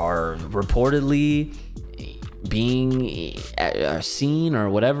reportedly being seen or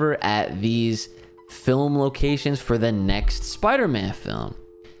whatever at these film locations for the next Spider-Man film.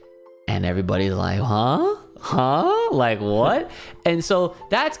 And everybody's like, huh, like what? And so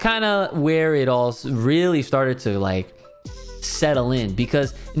that's kind of where it all really started to like settle in,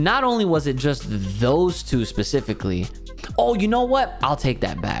 because not only was it just those two specifically. Oh, you know what, I'll take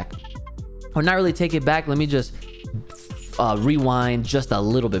that back, or not really take it back, let me just rewind just a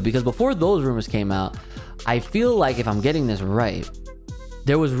little bit, because before those rumors came out, I feel like, if I'm getting this right,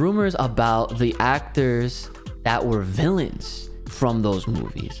 there was rumors about the actors that were villains from those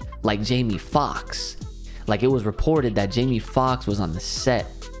movies, like Jamie Foxx. Like, it was reported that Jamie Foxx was on the set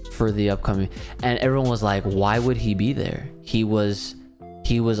for the upcoming, and everyone was like, why would he be there? He was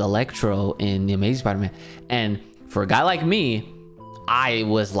Electro in the Amazing Spider-Man. And for a guy like me, I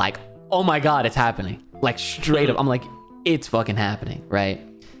was like, oh my god, it's happening. Like, straight up, I'm like, it's fucking happening, right?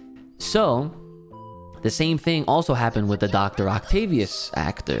 So the same thing also happened with the Dr. Octavius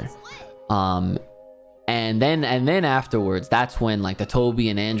actor. And then afterwards, that's when like the Toby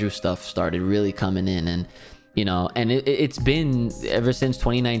and Andrew stuff started really coming in. And you know, and it's been ever since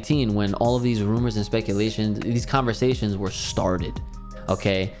 2019 when all of these rumors and speculations, these conversations were started.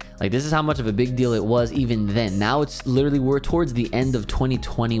 Okay, like, this is how much of a big deal it was even then. Now it's literally, we're towards the end of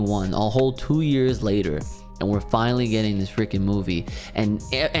 2021, a whole 2 years later, and we're finally getting this freaking movie. And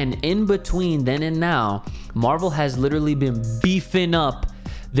in between then and now, Marvel has literally been beefing up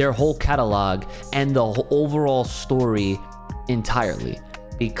their whole catalog and the whole overall story entirely,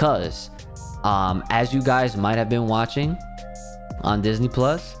 because as you guys might have been watching on Disney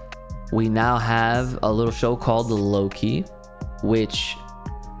Plus, we now have a little show called Loki, which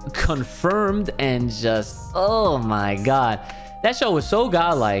confirmed, and just, oh my god, that show was so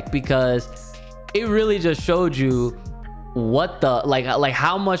godlike, because it really just showed you what the like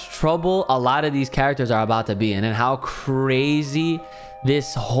how much trouble a lot of these characters are about to be in, and how crazy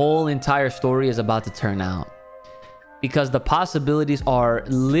this whole entire story is about to turn out, because the possibilities are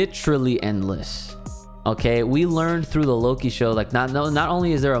literally endless. Okay, we learned through the Loki show, like, not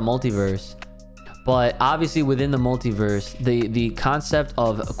only is there a multiverse, but obviously within the multiverse, the concept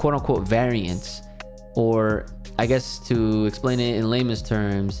of quote unquote variants, or I guess to explain it in layman's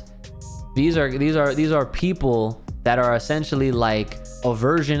terms, these are people that are essentially like a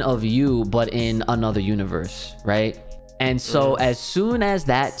version of you but in another universe, right? And so as soon as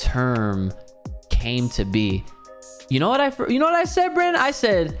that term came to be, you know what I said, Brandon? I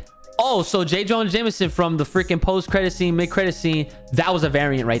said, oh, so J. Jonah Jameson from the freaking post-credit scene, mid-credit scene, that was a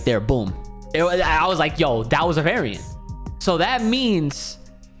variant right there. Boom. I was like, yo, that was a variant. So that means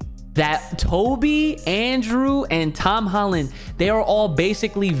that Toby, Andrew, and Tom Holland, they are all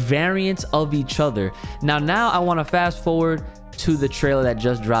basically variants of each other. Now I want to fast forward to the trailer that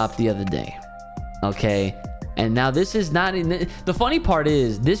just dropped the other day. Okay. And now this is not in the funny part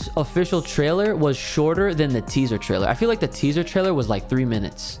is, this official trailer was shorter than the teaser trailer. I feel like the teaser trailer was like 3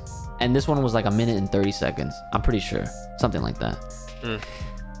 minutes, and this one was like 1 minute and 30 seconds. I'm pretty sure, something like that.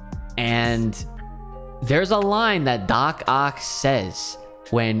 And there's a line that Doc Ock says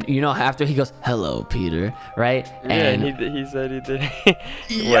when, you know, after he goes, hello Peter, right? And yeah, he said he did.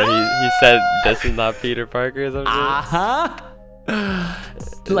 What, he said this is not Peter Parker or something?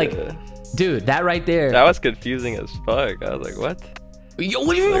 Like, dude, that right there, that was confusing as fuck. I was like, what? Yo,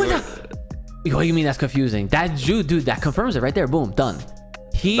 what do you mean? What do you mean that's confusing? That dude, that confirms it right there. Boom, done.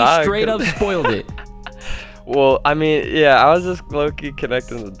 He straight up spoiled it. Well, I mean, yeah, I was just low-key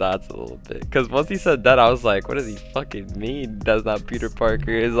connecting the dots a little bit, because once he said that, I was like, what does he fucking mean? That's not Peter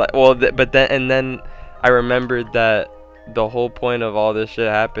Parker. It's like, well, but then I remembered that the whole point of all this shit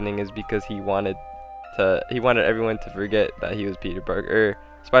happening is because he wanted everyone to forget that he was Peter Parker, or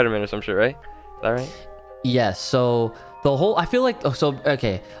Spider-Man or some shit, right? Is that right? Yes. So the whole, I feel like,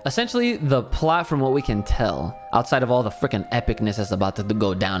 okay, essentially the plot, from what we can tell, outside of all the freaking epicness that's about to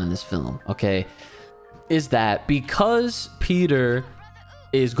go down in this film, okay, is that because Peter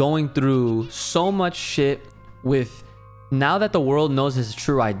is going through so much shit with, now that the world knows his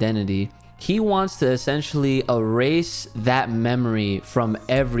true identity, he wants to essentially erase that memory from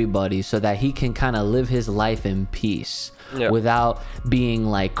everybody so that he can kind of live his life in peace. Yep. Without being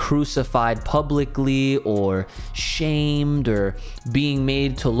like crucified publicly or shamed or being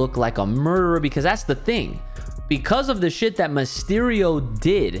made to look like a murderer, because that's the thing. Because of the shit that Mysterio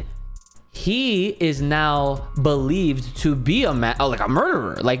did, he is now believed to be like a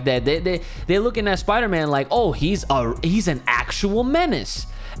murderer. Like that, they're looking at Spider-Man like, oh, he's an actual menace.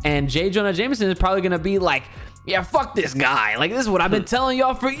 And J. Jonah Jameson is probably gonna be like, yeah, fuck this guy. Like, this is what I've been telling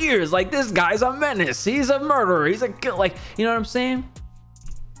y'all for years. Like, this guy's a menace. He's a murderer. He's a kill. Like, you know what I'm saying?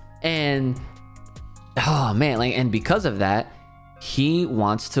 And oh man, like, and because of that, he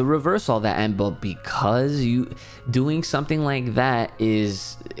wants to reverse all that, and but because you doing something like that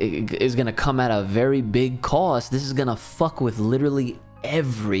is gonna come at a very big cost. This is gonna fuck with literally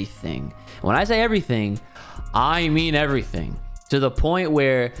everything. When I say everything, I mean everything, to the point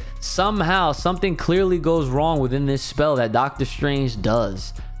where somehow something clearly goes wrong within this spell that Doctor Strange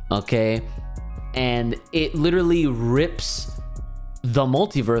does, okay, and it literally rips the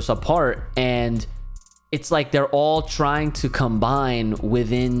multiverse apart, and it's like they're all trying to combine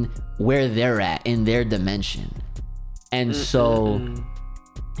within where they're at in their dimension. And so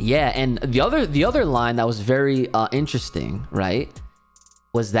yeah, and the other line that was very interesting, right,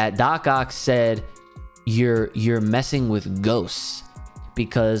 was that Doc Ock said you're messing with ghosts,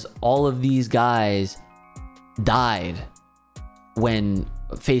 because all of these guys died when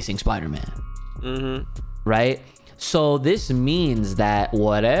facing Spider-Man. Right? So this means that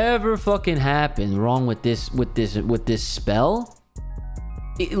whatever fucking happened wrong with this spell,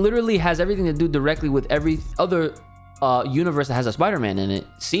 it literally has everything to do directly with every other universe that has a Spider-Man in it,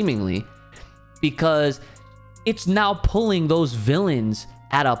 seemingly, because it's now pulling those villains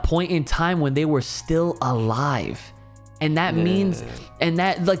at a point in time when they were still alive. And that means, and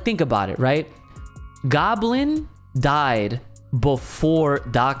that, like, think about it, right? Goblin died before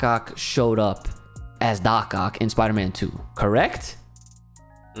Doc Ock showed up as Doc Ock in Spider-Man 2, correct?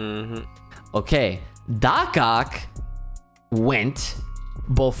 Okay, Doc Ock went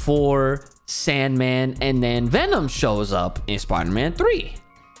before Sandman, and then Venom shows up in Spider-Man 3.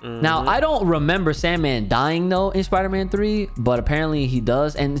 Now, I don't remember Sandman dying though in Spider-Man 3, but apparently he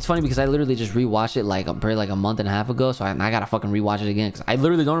does. And it's funny because I literally just rewatched it like a month and a half ago, so I gotta fucking rewatch it again because I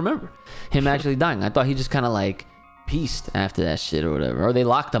literally don't remember him actually dying. I thought he just kind of like pieced after that shit or whatever, or they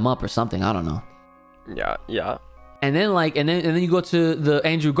locked him up or something. I don't know. Yeah. And then and then you go to the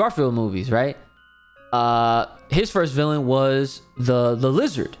Andrew Garfield movies, right? His first villain was the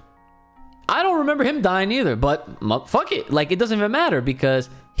Lizard. I don't remember him dying either, but fuck it, like, it doesn't even matter because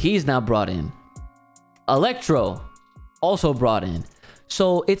he's now brought in. Electro also brought in.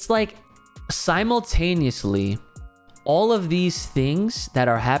 So it's like simultaneously all of these things that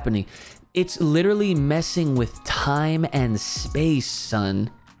are happening, it's literally messing with time and space,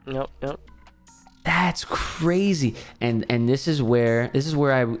 son. Yep. That's crazy. And this is where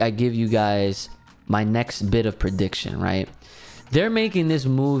I give you guys my next bit of prediction, right? They're making this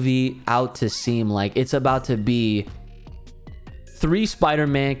movie out to seem like it's about to be 3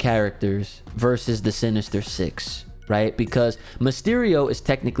 Spider-Man characters versus the Sinister Six, right? Because Mysterio is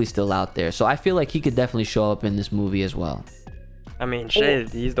technically still out there, so I feel like he could definitely show up in this movie as well. I mean,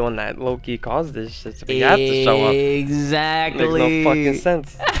 shit, he's the one that low-key caused this shit, so he has to show up. Exactly. Makes no fucking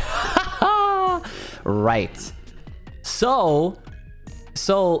sense. Right. So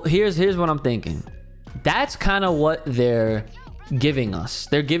here's what I'm thinking. That's kind of what they're giving us.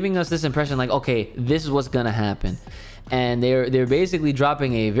 They're giving us this impression like, okay, this is what's gonna happen. And they're basically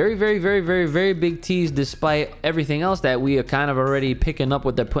dropping a very, very, very, very, very big tease, despite everything else that we are kind of already picking up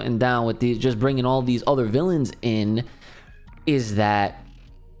what they're putting down with these, just bringing all these other villains in, is that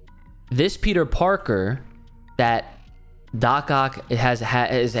this Peter Parker that Doc Ock is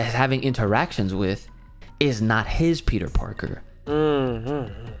having interactions with is not his Peter Parker.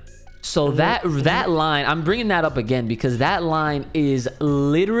 So that line, I'm bringing that up again because that line is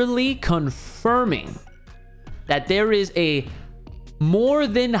literally confirming that there is a more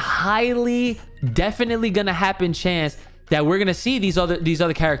than highly definitely gonna happen chance that we're gonna see these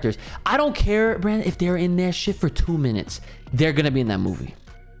other characters. I don't care, Brandon, if they're in their shit for 2 minutes, they're gonna be in that movie.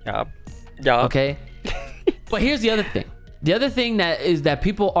 Yeah. Okay. But here's the other thing. The other thing that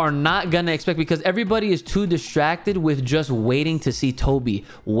people are not gonna expect, because everybody is too distracted with just waiting to see Toby,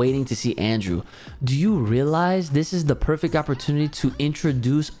 waiting to see Andrew. Do you realize this is the perfect opportunity to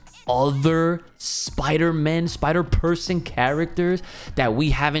introduce other Spider-Man, Spider-Person characters that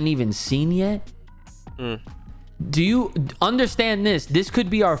we haven't even seen yet? Do you understand this? This could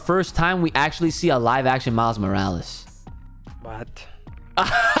be our first time we actually see a live-action Miles Morales. What?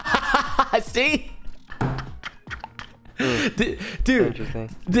 See? Dude,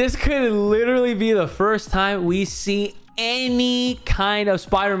 this could literally be the first time we see any kind of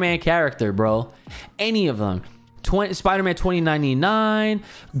Spider-Man character, bro. Any of them. Spider-Man 2099,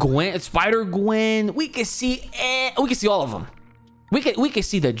 Spider-Gwen. We could see all of them. We could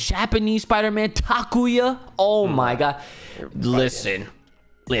see the Japanese Spider-Man, Takuya. Oh my god. Listen.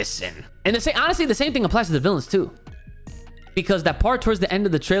 And honestly, the same thing applies to the villains too. Because that part towards the end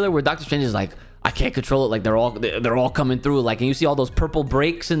of the trailer where Doctor Strange is like, I can't control it, like they're all coming through, like, and you see all those purple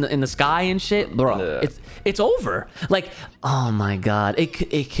breaks in the sky and shit, bro. It's over. Like, oh my god,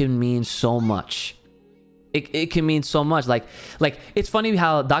 it can mean so much. It can mean so much. Like it's funny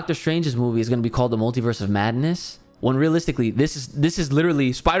how Doctor Strange's movie is going to be called the Multiverse of Madness, when realistically this is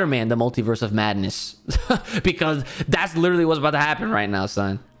literally Spider-Man the Multiverse of Madness. Because that's literally what's about to happen right now,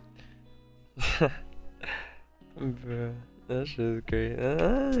 son. Bro, that shit is great.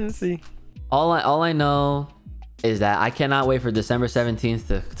 Let's see. All I know is that I cannot wait for December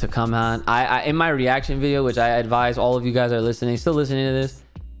 17th to come on. I in my reaction video, which I advise all of you guys are still listening to this,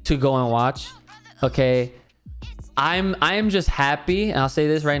 to go and watch. Okay, I am just happy, and I'll say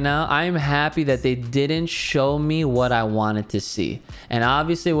this right now, I am happy that they didn't show me what I wanted to see. And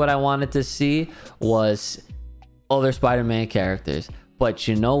obviously what I wanted to see was other Spider-Man characters. But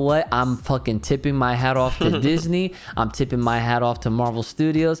you know what? I'm fucking tipping my hat off to Disney. I'm tipping my hat off to Marvel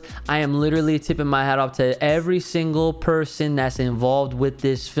Studios. I am literally tipping my hat off to every single person that's involved with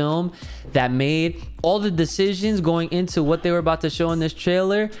this film, that made all the decisions going into what they were about to show in this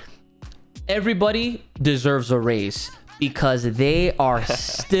trailer. Everybody deserves a raise, because they are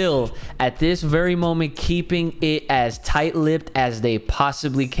still at this very moment keeping it as tight-lipped as they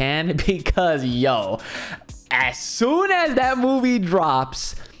possibly can. Because yo, as soon as that movie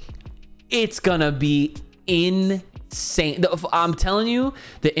drops, it's gonna be insane. I'm telling you,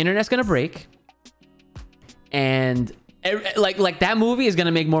 the internet's gonna break, and like that movie is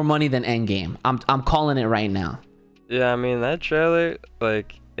gonna make more money than Endgame. I'm calling it right now. Yeah, I mean that trailer,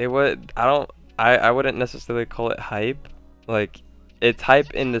 like it would. I wouldn't necessarily call it hype. Like it's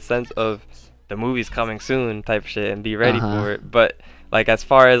hype in the sense of the movie's coming soon type shit and be ready for it. But like as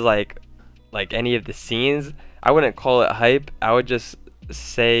far as like any of the scenes, I wouldn't call it hype. I would just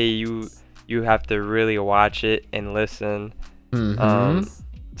say you have to really watch it and listen.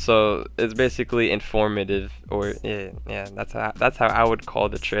 So it's basically informative, or yeah, that's how I would call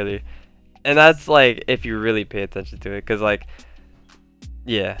the trailer. And that's like if you really pay attention to it, cause like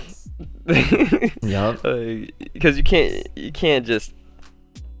yeah. Yup. Because you can't just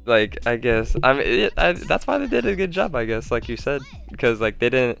like, I guess, I mean that's why they did a good job, I guess, like you said, because like they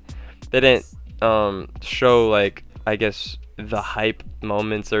didn't show like, I guess, the hype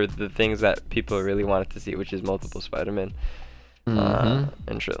moments or the things that people really wanted to see, which is multiple Spider-Man and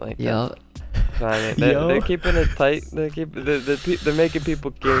shit like that. So, I mean, they're keeping it tight. They're making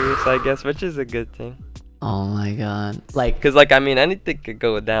people curious, I guess, which is a good thing. Oh my god. Like, because like, I mean, anything could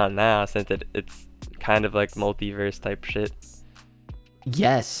go down now, since it's kind of like multiverse type shit.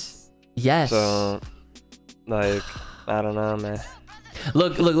 Yes. So like, I don't know, man.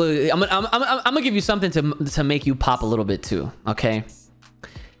 Look. I'm gonna give you something to make you pop a little bit too, okay?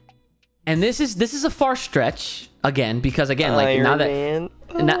 And this is a far stretch again, because again, like Iron Man.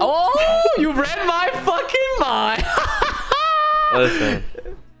 Oh, you read my fucking mind. Listen,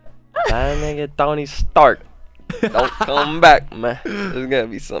 that nigga Tony Stark don't come back, man. There's gonna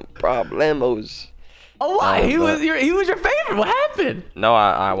be some problemos. Oh, why? He was your favorite. What happened? No,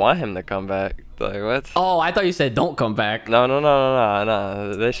 I want him to come back. Like, what? Oh, I thought you said don't come back.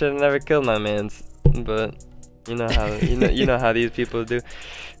 No. They should have never killed my mans. But you know how you know how these people do.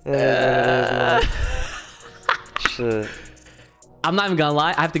 Shit. I'm not even gonna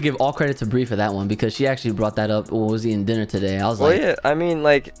lie. I have to give all credit to Bree for that one, because she actually brought that up when we was eating dinner today. I was like, yeah. I mean,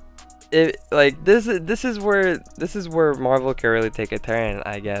 like, this is where Marvel can really take a turn,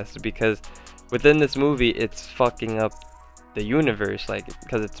 I guess, because within this movie, it's fucking up the universe, like,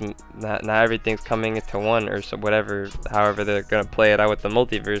 because it's not everything's coming into one, or so whatever, however they're gonna play it out with the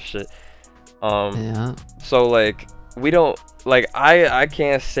multiverse shit. yeah. So like, we don't, like, I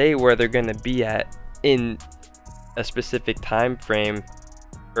can't say where they're gonna be at in a specific time frame,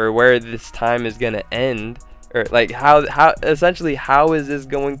 or where this time is gonna end, or like how essentially how is this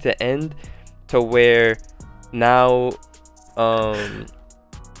going to end, to where now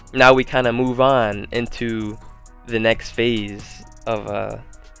we kind of move on into the next phase of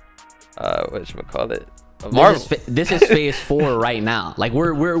whatchamacallit, of Marvel. This is phase 4 right now. Like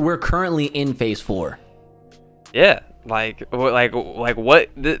we're currently in phase 4. Yeah, like what?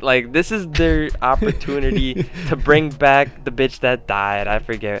 Like, this is their opportunity to bring back the bitch that died. I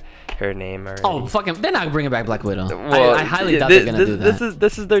forget her name already. Oh, fucking! They're not bringing back Black Widow. Well, I highly doubt they're gonna do that.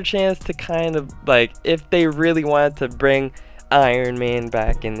 This is their chance to kind of, like, if they really wanted to bring Iron Man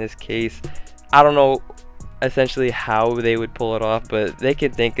back in this case, I don't know essentially how they would pull it off, but they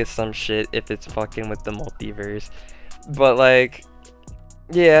could think of some shit if it's fucking with the multiverse. But like,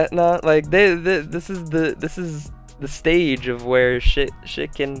 yeah, no, like this is the stage of where shit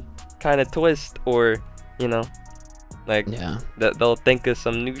can kind of twist, or you know, like, yeah, that they'll think of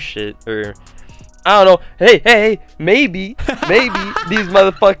some new shit, or I don't know. Hey, maybe these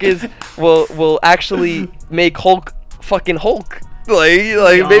motherfuckers will actually make Hulk fucking Hulk. maybe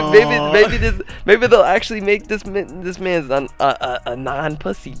they'll actually make this man's a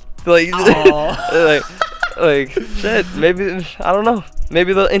non-pussy. Like, like shit. Maybe I don't know.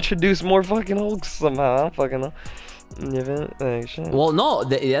 Maybe they'll introduce more fucking Hulks somehow. I don't fucking know. Like, shit. Well, no,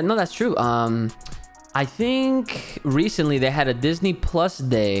 no, that's true. I think recently they had a Disney Plus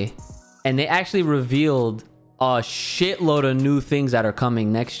day, and they actually revealed a shitload of new things that are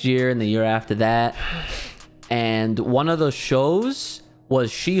coming next year and the year after that. And one of those shows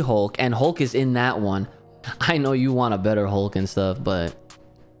was She-Hulk, and Hulk is in that one. I know you want a better Hulk and stuff, but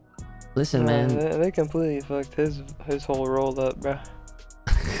listen, man. They completely fucked his whole role up, bro.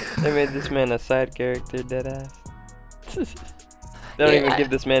 They made this man a side character, deadass. They don't even give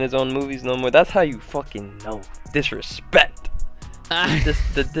this man his own movies no more. That's how you fucking know. Disrespect.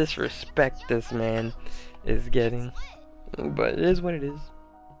 The disrespect this man is getting. But it is what it is.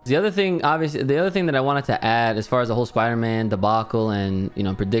 The other thing, obviously, the other thing that I wanted to add as far as the whole Spider-Man debacle and, you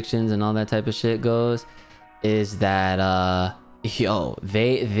know, predictions and all that type of shit goes, is that, yo,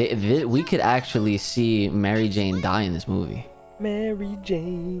 we could actually see Mary Jane die in this movie. Mary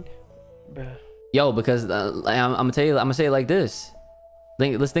Jane, bruh. Yo, because I'm gonna tell you, I'm gonna say it like this.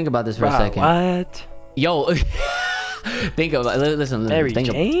 Let's think about this for a second. What? Yo, think about. Listen, Mary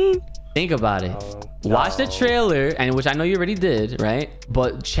Jane. Think about it. Watch the trailer, and which I know you already did, right?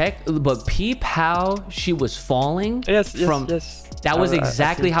 But peep how she was falling. Yes. That was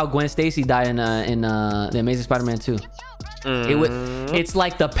exactly how Gwen Stacy died in the Amazing Spider-Man 2. It's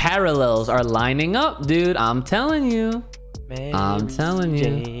like the parallels are lining up, dude. I'm telling you. I'm telling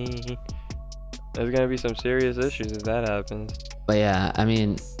you. There's gonna be some serious issues if that happens. But yeah, I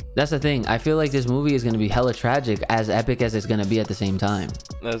mean, that's the thing. I feel like this movie is gonna be hella tragic, as epic as it's gonna be at the same time.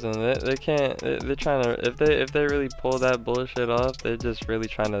 Listen, they can't. They're trying to. If they really pull that bullshit off, they're just really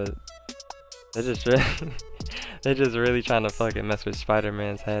trying to. They're just really trying to fucking mess with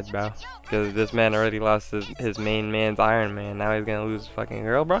Spider-Man's head, bro. Because this man already lost his main man's Iron Man. Now he's gonna lose fucking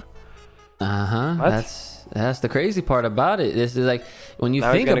girl, bro. That's the crazy part about it. This is like when you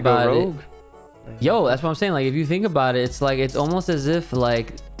think about it. Yo, that's what I'm saying. Like, if you think about it, it's like it's almost as if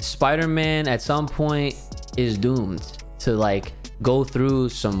like Spider-Man at some point is doomed to like go through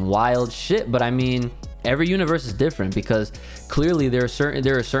some wild shit. But I mean, every universe is different, because clearly there are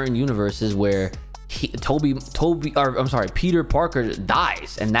certain universes where Peter Parker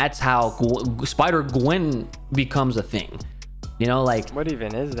dies, and that's how Spider-Gwen becomes a thing. You know, like, what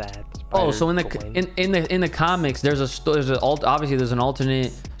even is that? So in the comics, obviously there's an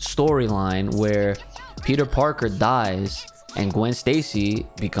alternate storyline where Peter Parker dies and Gwen Stacy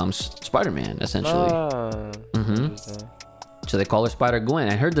becomes Spider-Man, essentially. So they call her Spider-Gwen,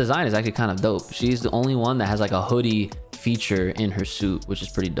 and her design is actually kind of dope. She's the only one that has like a hoodie feature in her suit, which is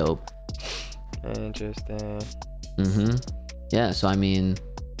pretty dope. Interesting. Yeah, so I mean,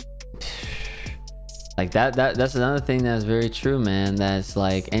 like that's another thing that's very true, man. That's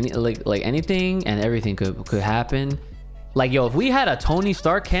like anything and everything could happen. Like, yo, if we had a Tony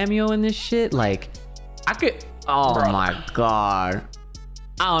Stark cameo in this shit, like, I could. Oh my god,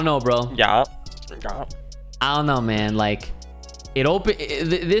 I don't know, bro. Yeah. I don't know, man. Like,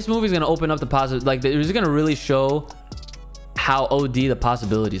 this movie's gonna open up the positive. Like, it's gonna really show how OD the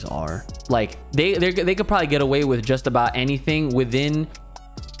possibilities are. Like, they could probably get away with just about anything within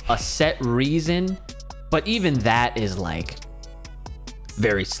a set reason. But even that is like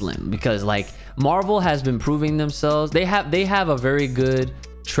very slim, because like Marvel has been proving themselves. They have a very good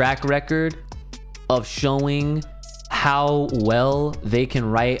track record of showing how well they can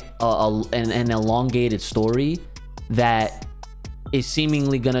write an elongated story that is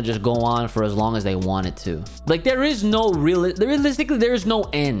seemingly gonna just go on for as long as they want it to. Like, realistically, there is no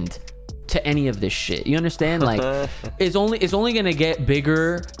end to any of this shit. You understand? Like, it's only gonna get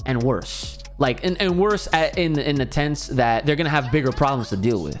bigger and worse. Like, and worse in the sense that they're gonna have bigger problems to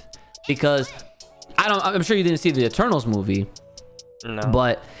deal with, because I'm sure you didn't see the Eternals movie. No.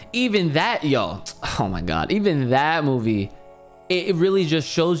 But even that, yo, oh my god, even that movie, it really just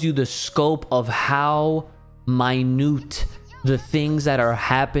shows you the scope of how minute the things that are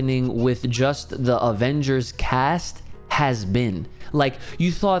happening with just the Avengers cast has been. Like,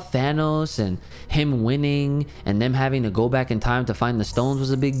 you thought Thanos and him winning and them having to go back in time to find the stones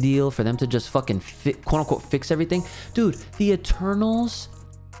was a big deal for them to just fucking quote unquote fix everything. Dude, the Eternals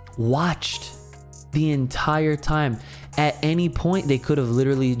watched the entire time. At any point they could have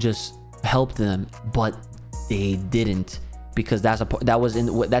literally just helped them, but they didn't, because that's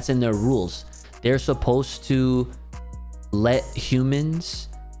in their rules. They're supposed to let humans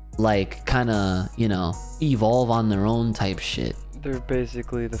like kind of, you know, evolve on their own type shit. They're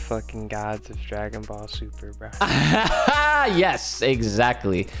basically the fucking gods of Dragon Ball Super, bro. Yes,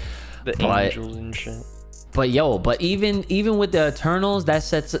 exactly. The angels and shit. But even with the Eternals,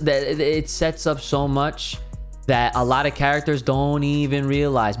 it sets up so much that a lot of characters don't even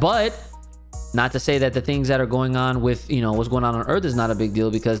realize. But not to say that the things that are going on with, you know, what's going on Earth is not a big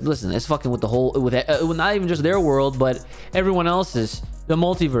deal, because listen, it's fucking with the whole, with not even just their world, but everyone else's. The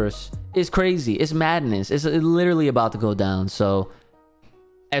multiverse is crazy. It's madness. It's literally about to go down. So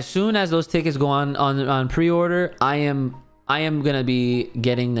as soon as those tickets go on pre-order, I am gonna be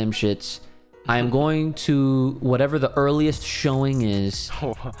getting them shits. I am going to whatever the earliest showing is.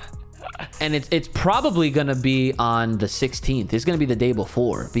 And it's probably gonna be on the 16th. It's gonna be the day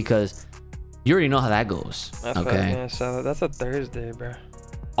before, because you already know how that goes. Okay. So that's a Thursday, bro.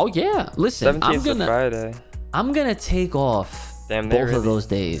 Oh yeah. Listen, 17th is Friday. I'm gonna take off both of those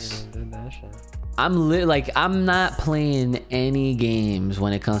days. I'm not playing any games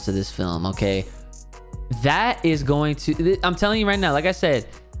when it comes to this film. Okay. That is going to. I'm telling you right now. Like I said,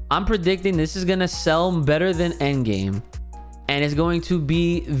 I'm predicting this is gonna sell better than Endgame. And it's going to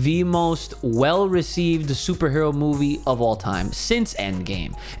be the most well-received superhero movie of all time since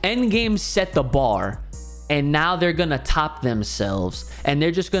Endgame. Endgame set the bar, and now they're gonna top themselves, and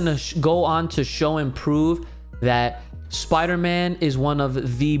they're just gonna go on to show and prove that Spider-Man is one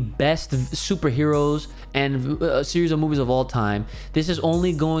of the best superheroes and a series of movies of all time. This is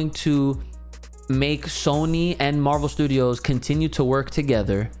only going to make Sony and Marvel Studios continue to work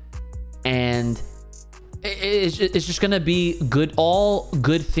together, and it's just gonna be good, all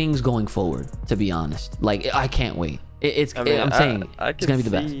good things going forward, to be honest. Like, I can't wait. I'm saying it's gonna be the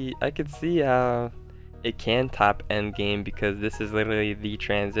best. I could see how it can top Endgame, because this is literally the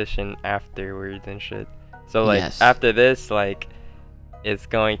transition afterwards and shit. So like, yes, after this, like, it's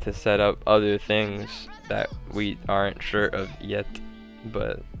going to set up other things that we aren't sure of yet,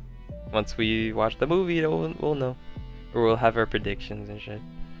 but once we watch the movie, we'll know, or we'll have our predictions and shit.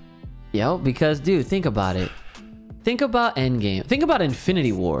 Yo, because dude, think about it. Think about Endgame. Think about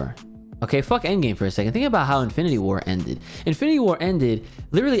Infinity War. Okay, fuck Endgame for a second. Think about how Infinity War ended. Infinity War ended,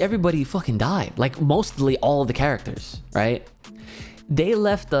 literally everybody fucking died. Like, mostly all of the characters, right? They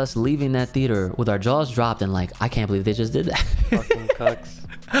left us leaving that theater with our jaws dropped and like, I can't believe they just did that. Fucking cucks.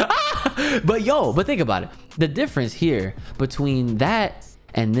 But think about it. The difference here between that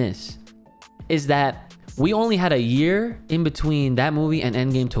and this is that we only had a year in between that movie and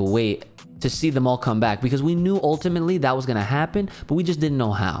Endgame to wait to see them all come back, because we knew ultimately that was gonna happen, but we just didn't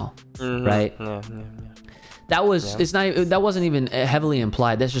know how. Right? Yeah. That was that wasn't even heavily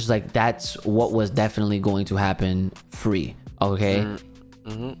implied. That's just like, that's what was definitely going to happen free. Okay.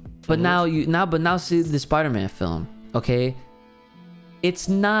 But now see the Spider-Man film. Okay. It's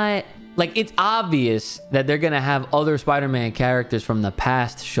not like, it's obvious that they're gonna have other Spider-Man characters from the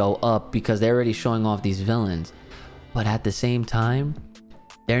past show up, because they're already showing off these villains. But at the same time,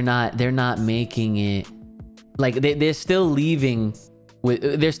 they're not making it like, they're still leaving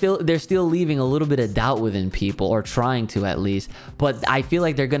with, they're still leaving a little bit of doubt within people, or trying to at least. But I feel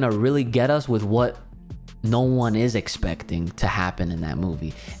like they're gonna really get us with what no one is expecting to happen in that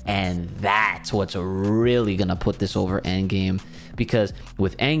movie, and that's what's really gonna put this over Endgame. Because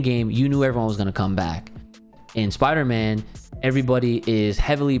with Endgame, you knew everyone was gonna come back. In Spider-Man, everybody is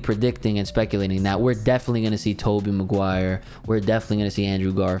heavily predicting and speculating that we're definitely gonna see Tobey Maguire, we're definitely gonna see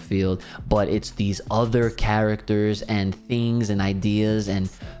Andrew Garfield, but it's these other characters and things and ideas and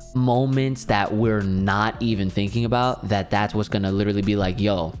moments that we're not even thinking about, that's what's gonna literally be like,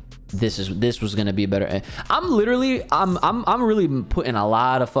 yo, this was gonna be better. I'm really putting a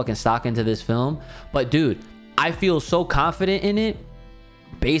lot of fucking stock into this film. But dude, I feel so confident in it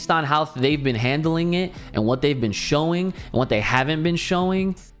based on how they've been handling it and what they've been showing and what they haven't been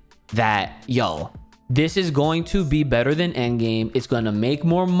showing, that yo, this is going to be better than Endgame. It's gonna make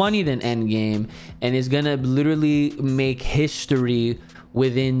more money than Endgame, and it's gonna literally make history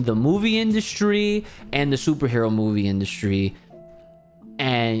within the movie industry and the superhero movie industry.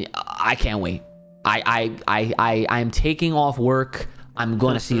 And I can't wait. I'm taking off work. I'm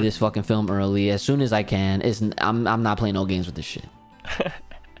gonna see this fucking film early as soon as I can. I'm not playing no games with this shit.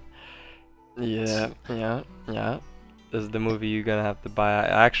 Yeah. This is the movie you're gonna have to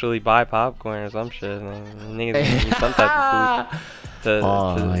actually buy popcorn or some shit. Niggas need some type of food.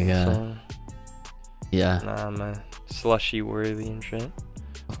 Oh my god. Yeah. Nah, man. Slushy worthy and shit.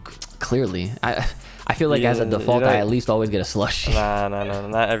 Clearly. I feel like as a default, I at least always get a slushie. Nah.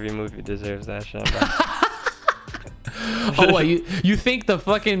 Not every movie deserves that shit, bro. Oh, what, you think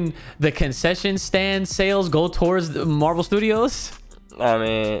the concession stand sales go towards the Marvel Studios? I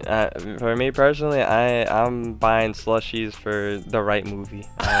mean, for me personally, I'm buying slushies for the right movie.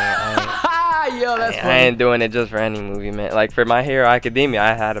 Yo, that's I funny. ain't doing it just for any movie, man. Like for My Hero Academia,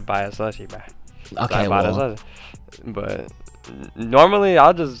 I had to buy a slushie, bro. Okay, well, But normally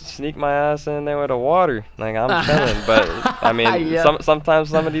I'll just sneak my ass in there with a water, like I'm chilling. But I mean, Yeah. sometimes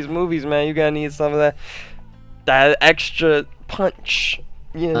some of these movies, man, you gotta need some of that extra punch.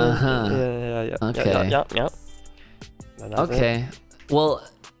 Yeah, yeah. Okay. Yeah. Okay. Well,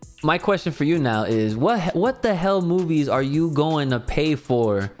 my question for you now is what the hell movies are you going to pay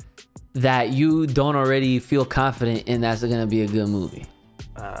for that you don't already feel confident in that's going to be a good movie?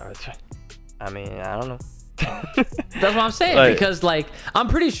 I mean, I don't know. That's what I'm saying, because like I'm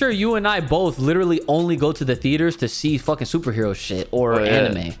pretty sure you and I both literally only go to the theaters to see fucking superhero shit or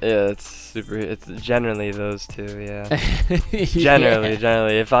anime. Yeah, it's generally those two, yeah.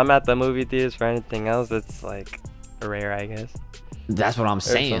 Generally. If I'm at the movie theaters for anything else, it's like rare, I guess. That's what I'm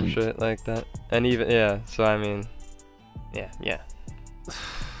saying. Or some shit like that. And even, yeah, so I mean, yeah. It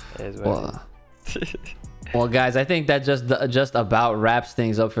is what it is. Well, guys, I think that just about wraps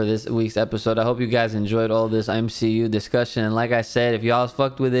things up for this week's episode. I hope you guys enjoyed all this MCU discussion. And like I said, if y'all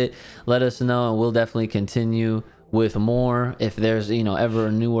fucked with it, let us know, and we'll definitely continue with more. If there's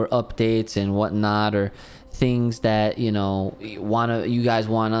ever newer updates and whatnot, or things that you guys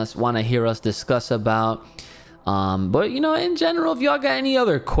want to hear us discuss about. But in general, if y'all got any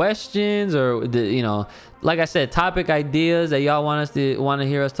other questions or like I said, topic ideas that y'all want to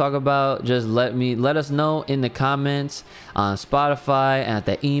hear us talk about, just let us know in the comments on Spotify and at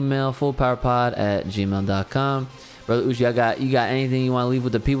the email fullpowerpod@gmail.com. Brother Uchi, you got anything you want to leave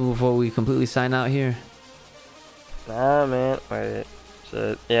with the people before we completely sign out here? Nah, man. Wait.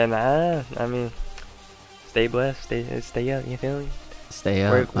 I mean, stay blessed, stay up. You feel me? Stay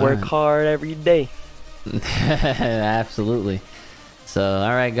up. Work hard every day. Absolutely. So all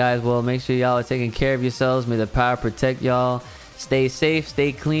right, guys, well, make sure y'all are taking care of yourselves. May the power protect y'all. Stay safe,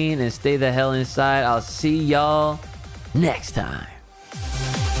 stay clean, and stay the hell inside. I'll see y'all next time.